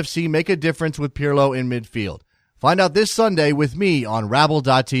NYCFC make a difference with Pirlo in midfield? Find out this Sunday with me on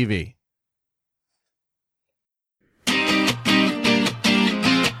Rabble.tv.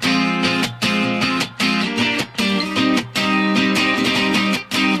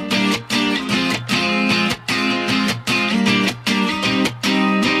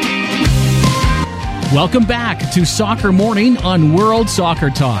 Welcome back to Soccer Morning on World Soccer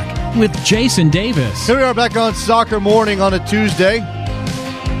Talk with Jason Davis. Here we are back on Soccer Morning on a Tuesday.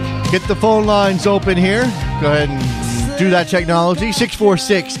 Get the phone lines open here. Go ahead and do that technology.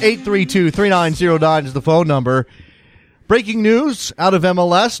 646-832-3909 is the phone number. Breaking news out of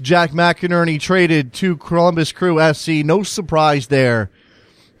MLS. Jack McInerney traded to Columbus Crew SC. No surprise there.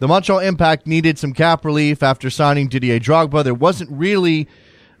 The Montreal Impact needed some cap relief after signing Didier Drogba. There wasn't really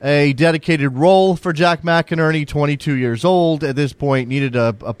a dedicated role for Jack McInerney, 22 years old at this point, needed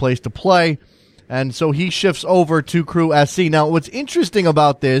a place to play, and so he shifts over to Crew SC. Now, what's interesting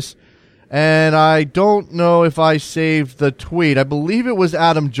about this, and I don't know if I saved the tweet, I believe it was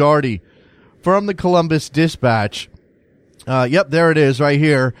Adam Jardy from the Columbus Dispatch. Yep, there it is right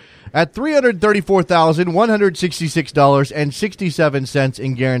here. At $334,166.67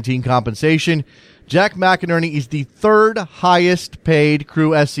 in guaranteed compensation, Jack McInerney is the third highest paid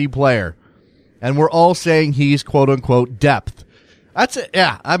Crew SC player. and we're all saying he's quote-unquote depth. That's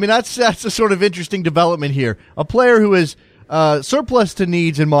a sort of interesting development here. A player who is surplus to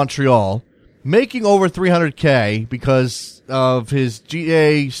needs in Montreal, making over $300K because of his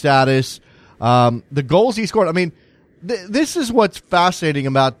GA status, the goals he scored. I mean, this is what's fascinating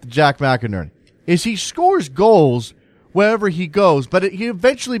about Jack McInerney, is he scores goals wherever he goes, but he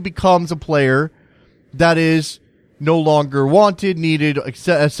eventually becomes a player that is no longer wanted, needed,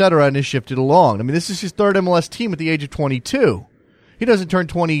 etc., and is shifted along. I mean, this is his third MLS team at the age of 22. He doesn't turn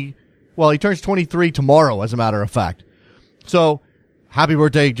 20, well, he turns 23 tomorrow, as a matter of fact. So, happy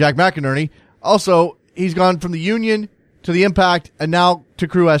birthday, Jack McInerney. Also, he's gone from the Union to the Impact and now to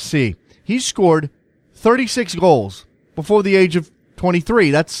Crew SC. He's scored 36 goals before the age of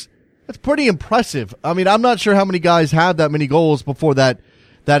 23. That's pretty impressive. I mean, I'm not sure how many guys have that many goals before that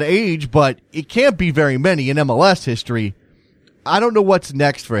age, but it can't be very many in MLS history. I don't know what's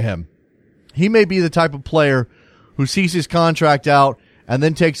next for him. He may be the type of player who sees his contract out and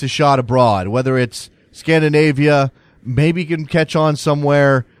then takes a shot abroad, whether it's Scandinavia, maybe he can catch on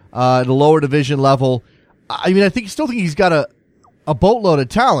somewhere at a lower division level. I mean, still think he's got a boatload of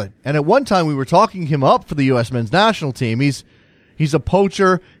talent. And at one time we were talking him up for the U.S. men's national team. He's a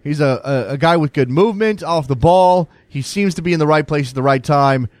poacher. He's a guy with good movement off the ball. He seems to be in the right place at the right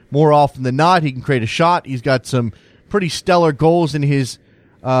time more often than not. He can create a shot. He's got some pretty stellar goals in his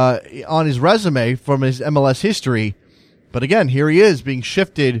on his resume from his MLS history. But again, here he is being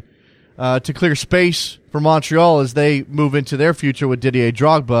shifted to clear space for Montreal as they move into their future with Didier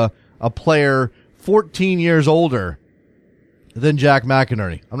Drogba, a player 14 years older than Jack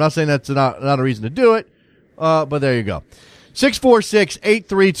McInerney. I'm not saying that's not a reason to do it, but there you go.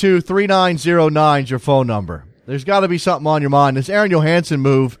 646-832-3909 is your phone number. There's got to be something on your mind. This Aaron Johansson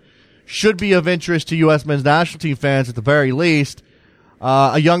move should be of interest to U.S. men's national team fans at the very least.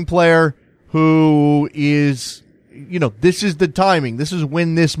 A young player who is, this is the timing. This is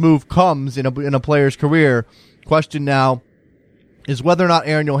when this move comes in a player's career. Question now is whether or not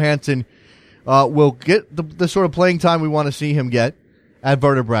Aaron Johansson will get the sort of playing time we want to see him get at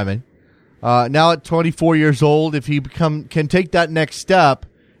Werder Bremen. Now at 24 years old, if he can take that next step,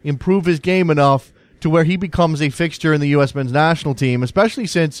 improve his game enough to where he becomes a fixture in the U.S. men's national team, especially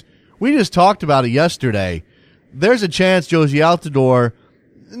since we just talked about it yesterday. There's a chance Josie Altidore,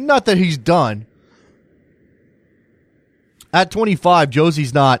 not that he's done. At 25,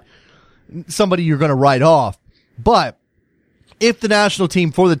 Josie's not somebody you're going to write off. But if the national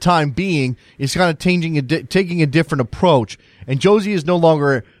team, for the time being, is kind of taking a different approach, and Josie is no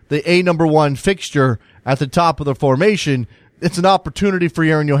longer the number one fixture at the top of the formation, it's an opportunity for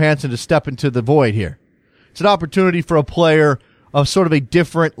Aaron Johansson to step into the void here. It's an opportunity for a player of sort of a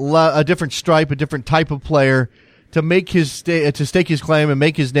different stripe, a different type of player to make to stake his claim and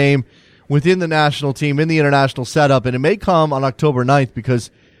make his name within the national team in the international setup. And it may come on October 9th because,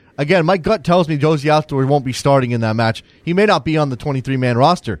 again, my gut tells me Josie Altidore won't be starting in that match. He may not be on the 23-man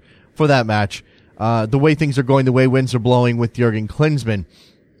roster for that match. The way things are going, the way winds are blowing with Jurgen Klinsmann.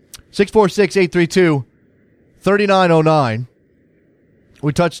 646-832-3909.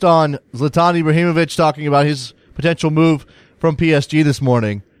 We touched on Zlatan Ibrahimovic talking about his potential move from PSG this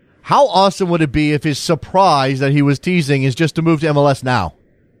morning. How awesome would it be if his surprise that he was teasing is just to move to MLS now?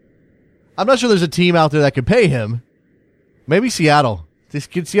 I'm not sure there's a team out there that could pay him. Maybe Seattle.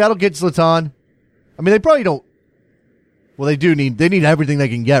 Can Seattle get Zlatan? I mean, they probably don't. Well, they need everything they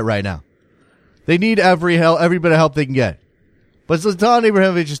can get right now. They need every bit of help they can get. But Zlatan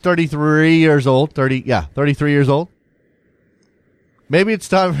Ibrahimovic is 33 years old. 33 years old. Maybe it's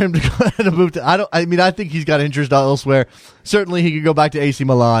time for him to go ahead and move to. I think he's got interest elsewhere. Certainly, he could go back to AC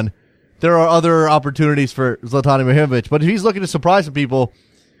Milan. There are other opportunities for Zlatan Ibrahimovic, but if he's looking to surprise some people,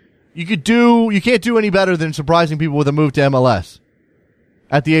 you can't do any better than surprising people with a move to MLS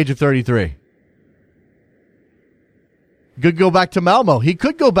at the age of 33. Could go back to Malmo. He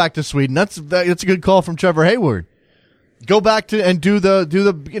could go back to Sweden. That's a good call from Trevor Hayward. Go back to and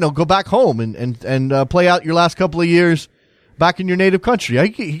go back home and play out your last couple of years back in your native country.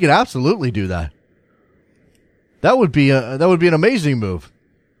 He could absolutely do that. That would be an amazing move.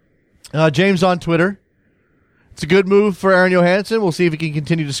 James on Twitter. It's a good move for Aaron Johansson. We'll see if he can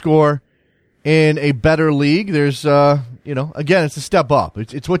continue to score in a better league. There's again, it's a step up.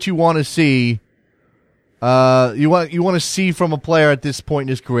 It's what you want to see. You want to see from a player at this point in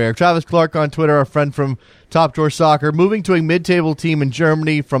his career. Travis Clark on Twitter, our friend from Top Drawer Soccer, moving to a mid-table team in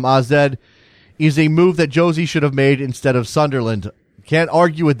Germany from AZ is a move that Josie should have made instead of Sunderland. Can't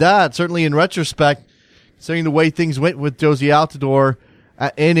argue with that. Certainly in retrospect, considering the way things went with Josie Altidore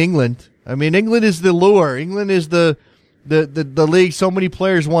in England. I mean, England is the lure. England is the the league so many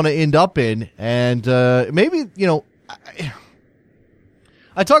players want to end up in, and maybe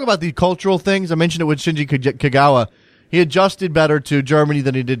I talk about the cultural things. I mentioned it with Shinji Kagawa. He adjusted better to Germany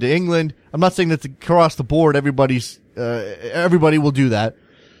than he did to England. I'm not saying that across the board everybody will do that.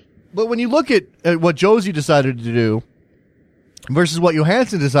 But when you look at what Josie decided to do versus what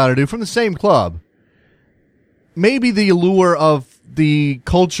Johansson decided to do from the same club, maybe the allure of the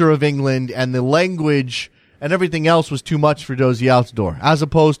culture of England and the language and everything else was too much for Josie Altidore, as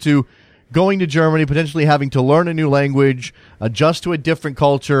opposed to going to Germany, potentially having to learn a new language, adjust to a different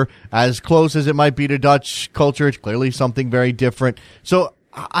culture, as close as it might be to Dutch culture. It's clearly something very different. So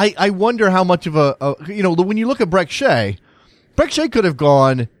I wonder how much of when you look at Breck Shea could have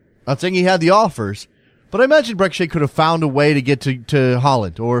gone, not saying he had the offers, but I imagine Breck Shea could have found a way to get to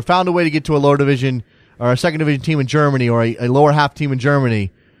Holland, or found a way to get to a lower division or a second division team in Germany, or a lower half team in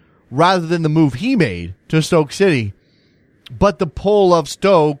Germany, rather than the move he made to Stoke City. But the pull of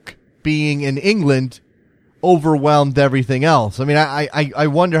Stoke being in England overwhelmed everything else. I mean, I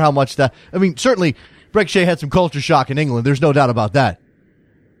wonder how much that, I mean, certainly Breck Shea had some culture shock in England. There's no doubt about that.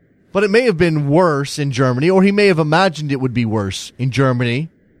 But it may have been worse in Germany, or he may have imagined it would be worse in Germany,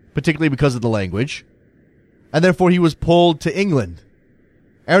 particularly because of the language. And therefore he was pulled to England.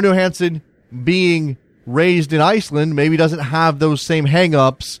 Aaron Johansson, being raised in Iceland, maybe doesn't have those same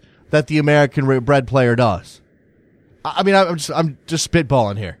hang-ups that the American-bred player does. I mean, I'm just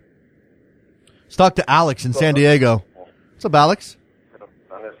spitballing here. Let's talk to Alex in San Diego. What's up, Alex?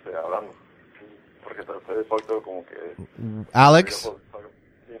 Alex?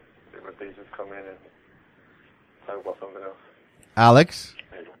 Alex?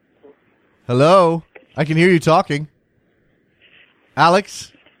 Hello? I can hear you talking.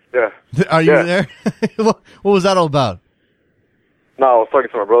 Alex? Yeah. Are you there? What was that all about? No, I was talking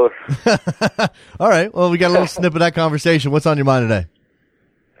to my brother. All right. Well, we got a little snip of that conversation. What's on your mind today?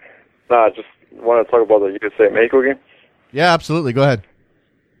 Nah, I just wanted to talk about the USA Mexico game. Yeah, absolutely. Go ahead.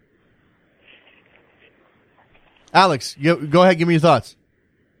 Alex, go ahead. Give me your thoughts.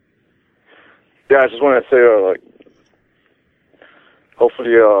 Yeah, I just wanted to say,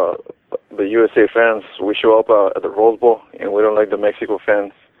 hopefully, the USA fans, we show up at the Rose Bowl, and we don't let the Mexico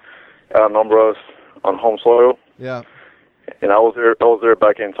fans outnumber us on home soil. Yeah. And I was there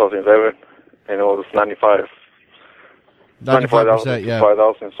back in 2011, and it was 95,000, yeah.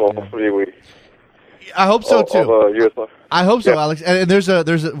 5,000. So hopefully we. I hope so too. I hope so, yeah. Alex. And there's a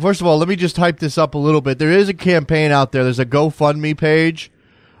first of all, let me just hype this up a little bit. There is a campaign out there. There's a GoFundMe page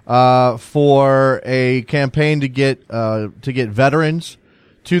for a campaign to get veterans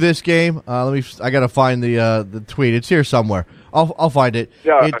to this game. I gotta find the tweet. It's here somewhere. I'll find it.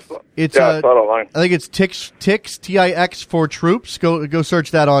 Yeah, I saw it online. I think it's Tix TIX for troops. Go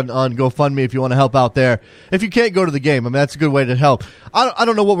search that on GoFundMe if you want to help out there. If you can't go to the game, I mean that's a good way to help. I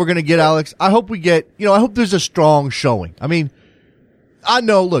don't know what we're gonna get, Alex. I hope we get. I hope there's a strong showing. I mean, I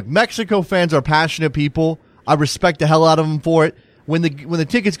know. Look, Mexico fans are passionate people. I respect the hell out of them for it. When the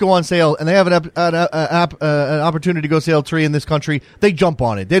tickets go on sale and they have an opportunity to go sale tree in this country, they jump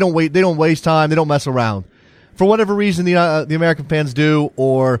on it. They don't wait. They don't waste time. They don't mess around. For whatever reason, the American fans do,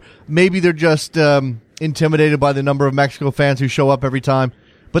 or maybe they're just intimidated by the number of Mexico fans who show up every time.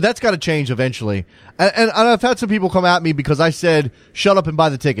 But that's got to change eventually. And I've had some people come at me because I said, "Shut up and buy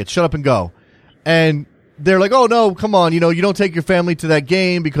the tickets. Shut up and go." And they're like, "Oh no, come on! You don't take your family to that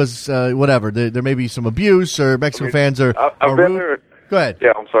game because whatever. There may be some abuse, or Mexico fans are." I've been there. Go ahead.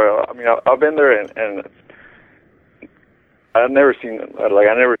 Yeah, I'm sorry. I mean, I've been there, and I've never seen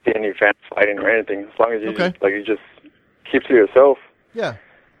any fans fighting or anything. As long as you just keep to yourself. Yeah.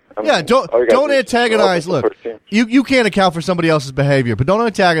 Don't antagonize. Look, you can't account for somebody else's behavior, but don't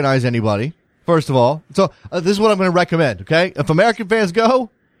antagonize anybody. First of all, so this is what I'm going to recommend. Okay, if American fans go.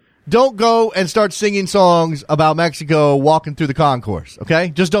 Don't go and start singing songs about Mexico walking through the concourse, okay?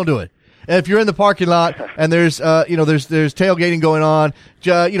 Just don't do it. And if you're in the parking lot and there's tailgating going on,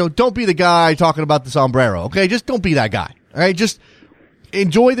 don't be the guy talking about the sombrero, okay? Just don't be that guy, all right? Just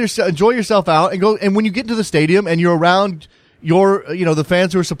enjoy yourself out and go. And when you get into the stadium and you're around the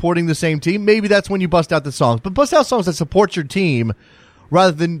fans who are supporting the same team, maybe that's when you bust out the songs. But bust out songs that support your team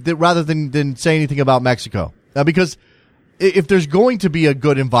rather than say anything about Mexico, because if there's going to be a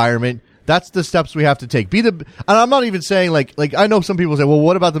good environment, that's the steps we have to take. And I'm not even saying like I know some people say, well,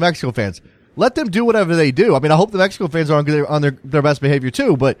 what about the Mexico fans? Let them do whatever they do. I mean, I hope the Mexico fans are on their best behavior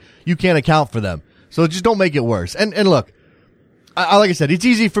too, but you can't account for them. So just don't make it worse. And look, like I said, it's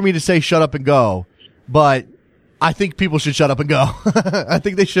easy for me to say shut up and go, but I think people should shut up and go. I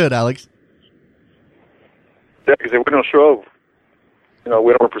think they should, Alex. Yeah, because if we don't show up, we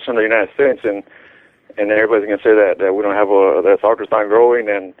don't represent the United States, and and everybody's going to say that we don't have that soccer's not growing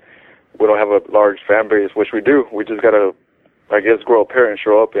and we don't have a large fan base, which we do. We just got to, I guess, grow up here and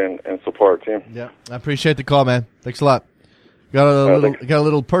show up and support our team. Yeah, I appreciate the call, man. Thanks a lot. Got a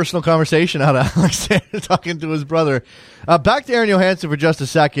little personal conversation out of Alexander talking to his brother. Back to Aaron Johansson for just a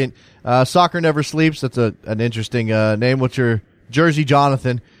second. Soccer Never Sleeps. That's an interesting name. What's your jersey,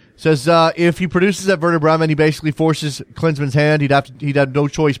 Jonathan? Says if he produces at Werder Bremen, he basically forces Klinsmann's hand. He'd have no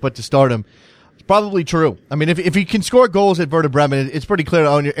choice but to start him. It's probably true. I mean, if he can score goals at Werder Bremen, it's pretty clear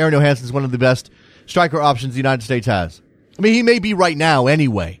that Aaron Johansson is one of the best striker options the United States has. I mean, he may be right now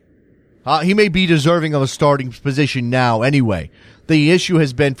anyway. He may be deserving of a starting position now anyway. The issue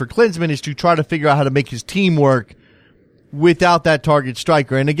has been for Klinsmann is to try to figure out how to make his team work without that target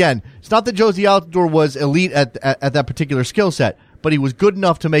striker. And again, it's not that Josie Altidore was elite at that particular skill set, but he was good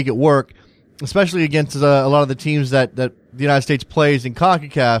enough to make it work, especially against a lot of the teams that the United States plays in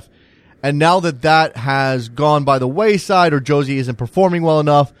CONCACAF. And now that has gone by the wayside, or Josie isn't performing well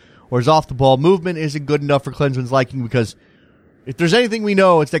enough, or his off-the-ball movement isn't good enough for Klinsmann's liking, because if there's anything we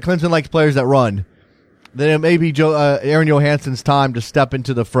know, it's that Klinsmann likes players that run. Then it may be Aaron Johansson's time to step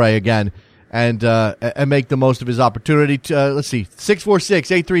into the fray again and make the most of his opportunity. Let's see,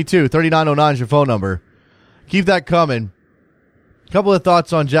 646-832-3909 is your phone number. Keep that coming. A couple of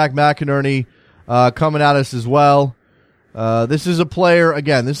thoughts on Jack McInerney coming at us as well. This is a player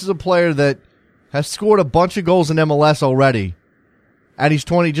that has scored a bunch of goals in MLS already, and he's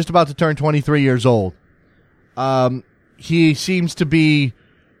just about to turn 23 years old. He seems to be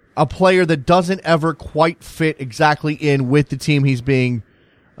a player that doesn't ever quite fit exactly in with the team he's been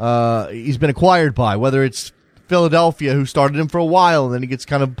acquired by, whether it's Philadelphia, who started him for a while, and then he gets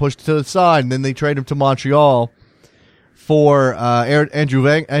kind of pushed to the side, and then they trade him to Montreal for Andrew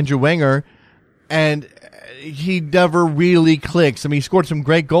Wenger, and he never really clicks. I mean, he scored some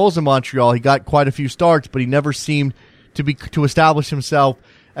great goals in Montreal. He got quite a few starts, but he never seemed to establish himself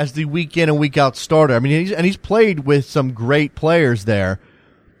as the week in and week out starter. I mean, he's played with some great players there.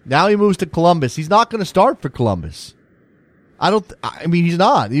 Now he moves to Columbus. He's not going to start for Columbus. He's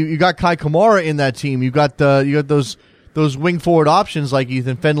not. You got Kai Kamara in that team. You got those wing forward options like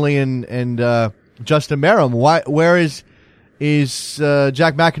Ethan Fenley and Justin Merrim. Where is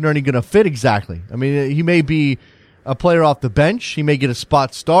Jack McInerney going to fit exactly? I mean, he may be a player off the bench. He may get a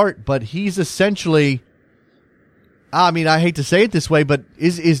spot start, but he's essentially, I mean, I hate to say it this way, but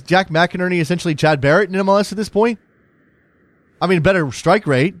is Jack McInerney essentially Chad Barrett in MLS at this point? I mean, better strike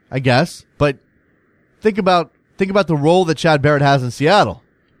rate, I guess, but think about the role that Chad Barrett has in Seattle.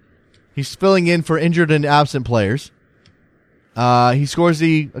 He's filling in for injured and absent players. He scores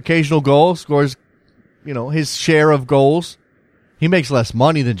the occasional goal, scores, his share of goals. He makes less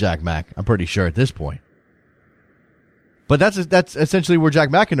money than Jack Mack, I'm pretty sure at this point. But that's essentially where Jack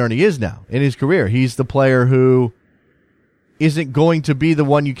McInerney is now in his career. He's the player who isn't going to be the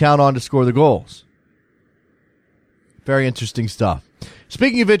one you count on to score the goals. Very interesting stuff.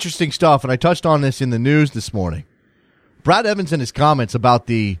 Speaking of interesting stuff, and I touched on this in the news this morning, Brad Evans and his comments about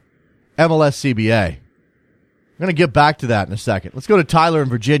the MLS CBA. I'm going to get back to that in a second. Let's go to Tyler in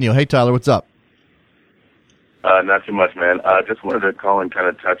Virginia. Hey, Tyler, what's up? Not too much, man. Just wanted to call and kind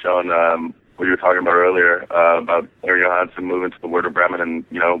of touch on what you were talking about earlier about Aaron Johansson moving to the Werder Bremen and,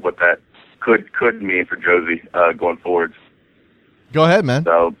 what that could mean for Josie going forward. Go ahead, man.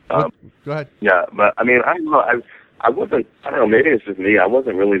 So, go ahead. Yeah, but, I mean, I don't know. I wasn't, I don't know, maybe it's just me. I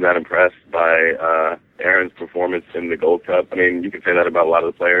wasn't really that impressed by Aaron's performance in the Gold Cup. I mean, you can say that about a lot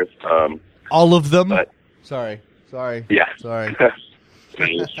of the players. All of them? But, Sorry. Yeah. Sorry.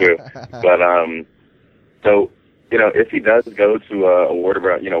 It's true. But, so, if he does go to a Werder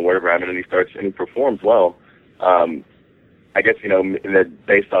Bremen and he performs well, I guess,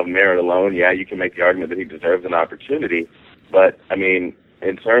 based off merit alone, yeah, you can make the argument that he deserves an opportunity. But, I mean,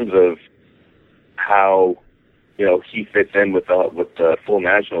 in terms of how, he fits in with the full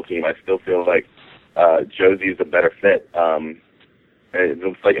national team, I still feel like Josie's a better fit.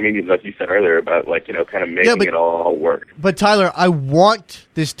 It's like, like you said earlier about, kind of making it all work. But, Tyler, I want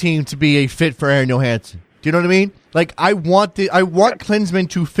this team to be a fit for Aaron Johansson. Do you know what I mean? Like, I want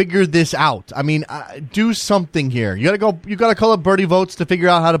Klinsmann to figure this out. I mean, do something here. You gotta call up birdie votes to figure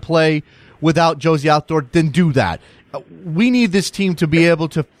out how to play without Josie Altidore. Then do that. We need this team to be able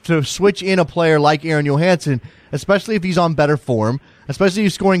to switch in a player like Aaron Johansson, especially if he's on better form, especially if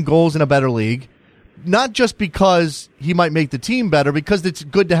he's scoring goals in a better league. Not just because he might make the team better, because it's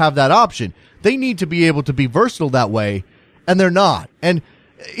good to have that option. They need to be able to be versatile that way, and they're not. And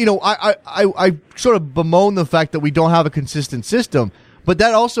I sort of bemoan the fact that we don't have a consistent system, but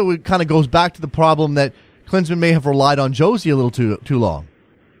that also kind of goes back to the problem that Klinsmann may have relied on Josie a little too long.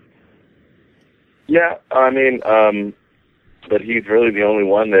 Yeah, I mean, but he's really the only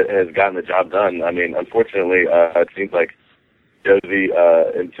one that has gotten the job done. I mean, unfortunately, it seems like Josie,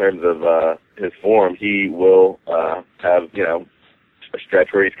 in terms of his form, he will have, a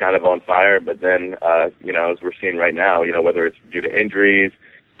stretch where he's kind of on fire, but then, as we're seeing right now, whether it's due to injuries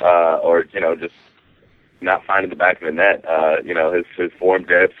or, just not finding the back of the net, his form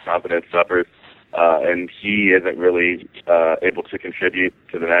dips, confidence suffers, and he isn't really able to contribute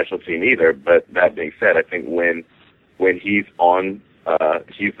to the national team either. But that being said, I think when he's on,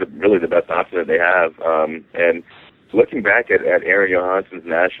 he's really the best option that they have. And looking back at Aaron Johansson's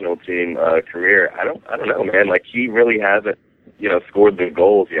national team career, I don't know, man. Like, he really hasn't, scored the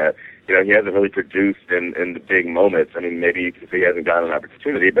goals yet. He hasn't really produced in the big moments. I mean, maybe you can say he hasn't gotten an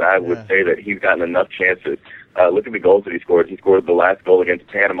opportunity, but I would say that he's gotten enough chances. Look at the goals that he scored. He scored the last goal against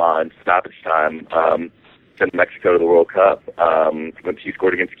Panama in stoppage time, sent Mexico to the World Cup. When he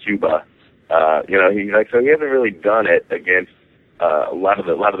scored against Cuba, so he hasn't really done it against a lot of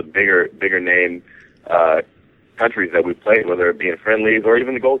the bigger name countries that we've played, whether it be in friendlies or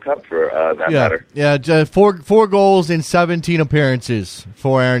even the Gold Cup for that matter. Yeah, four goals in 17 appearances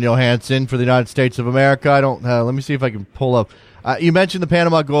for Aaron Johansson for the United States of America. I don't. Let me see if I can pull up. You mentioned the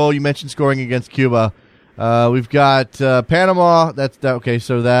Panama goal. You mentioned scoring against Cuba. We've got Panama. Okay.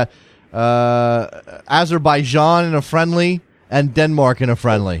 So that Azerbaijan in a friendly and Denmark in a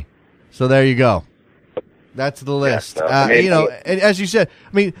friendly. So there you go. That's the list. And as you said,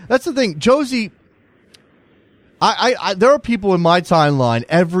 I mean, that's the thing. Josie. There are people in my timeline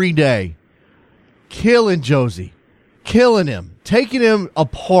every day killing Josie, killing him, taking him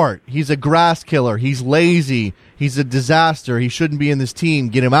apart. He's a grass killer. He's lazy. He's a disaster. He shouldn't be in this team.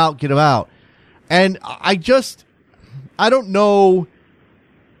 Get him out. Get him out. And I don't know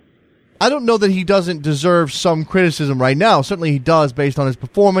that he doesn't deserve some criticism right now. Certainly he does, based on his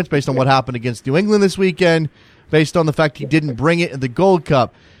performance, based on what happened against New England this weekend, based on the fact he didn't bring it in the Gold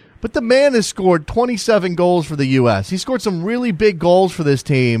Cup. But the man has scored 27 goals for the U.S. He scored some really big goals for this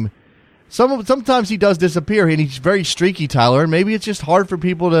team. Sometimes he does disappear, and he's very streaky, Tyler, and maybe it's just hard for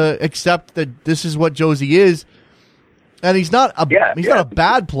people to accept that this is what Josie is. And he's not a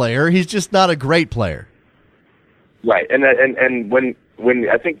bad player. He's just not a great player. Right, and when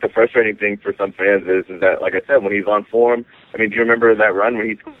I think the frustrating thing for some fans is that, like I said, when he's on form, I mean, do you remember that run when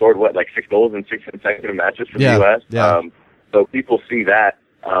he scored, 6 goals in 6 consecutive matches for the U.S.? Yeah. So people see that.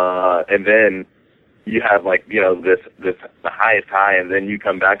 And then you have the highest high, and then you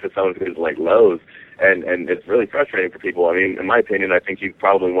come back to some of his lows, and it's really frustrating for people. I mean, in my opinion, I think he's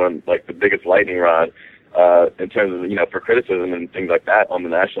probably one of the biggest lightning rod in terms of for criticism and things like that on the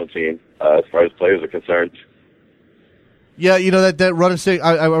national team as far as players are concerned. Yeah, that run of 6.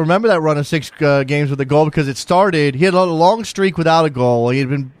 I remember that run of 6 games with a goal because it started. He had a long streak without a goal. He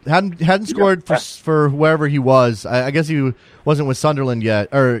hadn't scored for wherever he was. I guess he wasn't with Sunderland yet.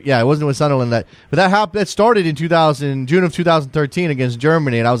 It wasn't with Sunderland but that happened. That started in June of 2013 against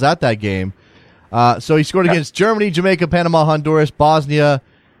Germany, and I was at that game. So he scored against Germany, Jamaica, Panama, Honduras, Bosnia,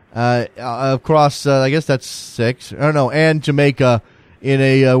 across. I guess that's 6. I don't know, and Jamaica in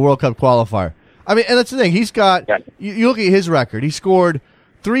a World Cup qualifier. I mean, and that's the thing. He's got. You look at his record. He scored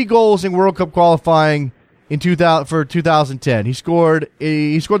 3 goals in World Cup qualifying in 2010. He scored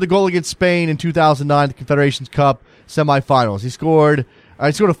the goal against Spain in 2009, the Confederations Cup semifinals. He scored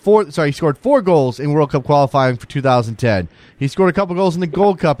 4 goals in World Cup qualifying for 2010. He scored a couple goals in the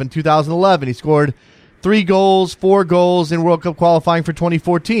Gold Cup in 2011. He scored 4 goals in World Cup qualifying for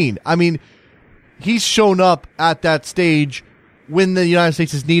 2014. I mean, he's shown up at that stage when the United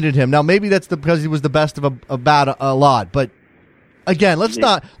States has needed him. Now, maybe that's because he was the best of a lot, but again, let's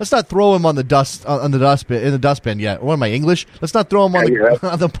not throw him on the dustbin yet. What am I, English? Let's not throw him on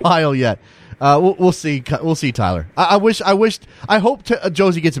the pile yet. We'll see, Tyler. I hope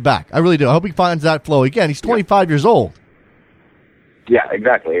Josie gets it back. I really do. I hope he finds that flow again. He's 25 years old. Yeah,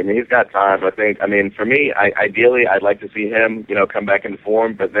 exactly. I mean, he's got time. I mean, for me, ideally, I'd like to see him, come back into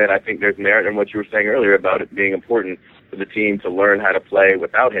form. But then I think there's merit in what you were saying earlier about it being important for the team to learn how to play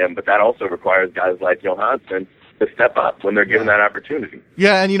without him. But that also requires guys like Johansson to step up when they're given that opportunity.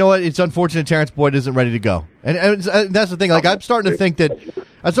 Yeah, and you know what? It's unfortunate Terrence Boyd isn't ready to go, and that's the thing. I'm starting to think that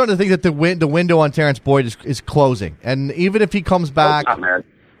the window on Terrence Boyd is closing, and even if he comes back, man.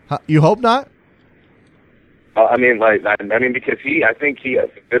 You hope not. Because I think he,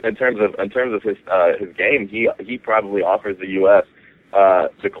 in terms of his game, he probably offers the U.S.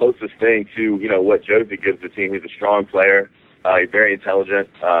 The closest thing to what Josie gives the team. He's a strong player. He's very intelligent.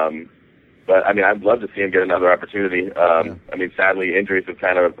 But I mean, I'd love to see him get another opportunity. I mean, sadly, injuries have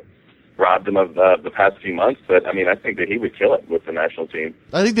kind of robbed him of the past few months. But I mean, I think that he would kill it with the national team.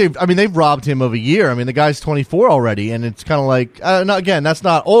 I think they've robbed him of a year. I mean, the guy's 24 already, and it's kind of like, again, that's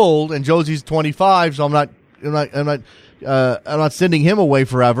not old, and Josie's 25, so I'm not sending him away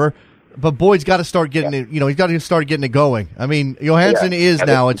forever. But Boyd's got to start getting it. He's got to start getting it going. I mean, Johansson is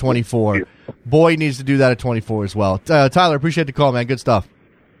now at 24. Boyd needs to do that at 24 as well. Tyler, appreciate the call, man. Good stuff.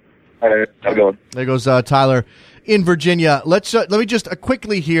 All right, how's it going? There goes Tyler in Virginia. Let me just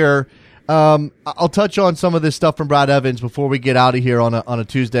quickly here. I'll touch on some of this stuff from Brad Evans before we get out of here on a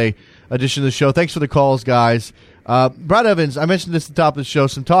Tuesday edition of the show. Thanks for the calls, guys. Brad Evans, I mentioned this at the top of the show.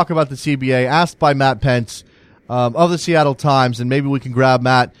 Some talk about the CBA, asked by Matt Pence of the Seattle Times, and maybe we can grab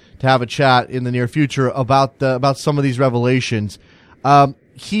Matt to have a chat in the near future about some of these revelations.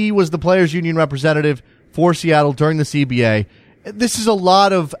 He was the Players Union representative for Seattle during the CBA. This is a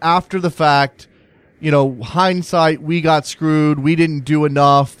lot of after the fact, hindsight, we got screwed, we didn't do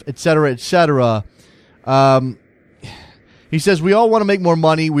enough, et cetera, et cetera. He says, we all want to make more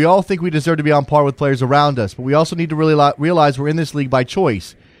money. We all think we deserve to be on par with players around us, but we also need to really realize we're in this league by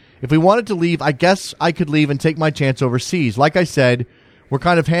choice. If we wanted to leave, I guess I could leave and take my chance overseas. Like I said, we're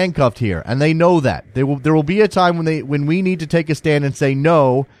kind of handcuffed here, and they know that. There will be a time when we need to take a stand and say,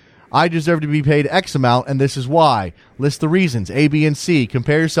 no, I deserve to be paid X amount, and this is why. List the reasons, A, B, and C.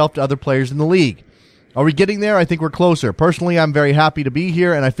 Compare yourself to other players in the league. Are we getting there? I think we're closer. Personally, I'm very happy to be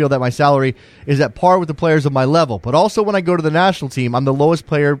here, and I feel that my salary is at par with the players of my level. But also when I go to the national team, I'm the lowest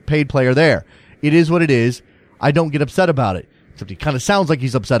paid player there. It is what it is. I don't get upset about it. Except he kind of sounds like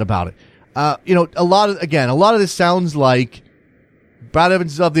he's upset about it. A lot of this sounds like Brad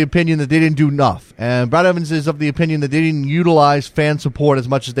Evans is of the opinion that they didn't do enough. And Brad Evans is of the opinion that they didn't utilize fan support as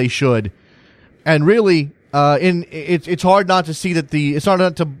much as they should. And really, it's hard not to see that it's hard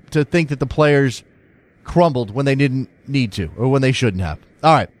not to think that the players crumbled when they didn't need to or when they shouldn't have.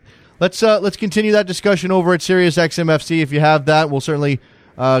 All right. Let's continue that discussion over at Sirius XMFC. If you have that, we'll certainly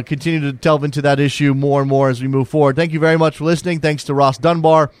continue to delve into that issue more and more as we move forward. Thank you very much for listening. Thanks to Ross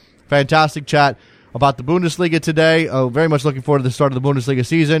Dunbar. Fantastic chat about the Bundesliga today. Very much looking forward to the start of the Bundesliga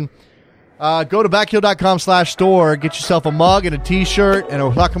season. Go to backheel.com/store. Get yourself a mug and a T-shirt and a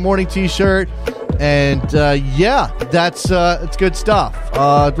O'Clock Morning T-shirt. And, that's good stuff.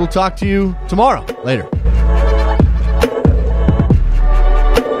 We'll talk to you tomorrow. Later.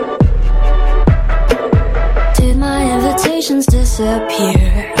 Did my invitations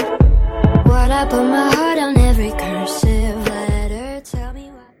disappear? What I put my heart on every curve.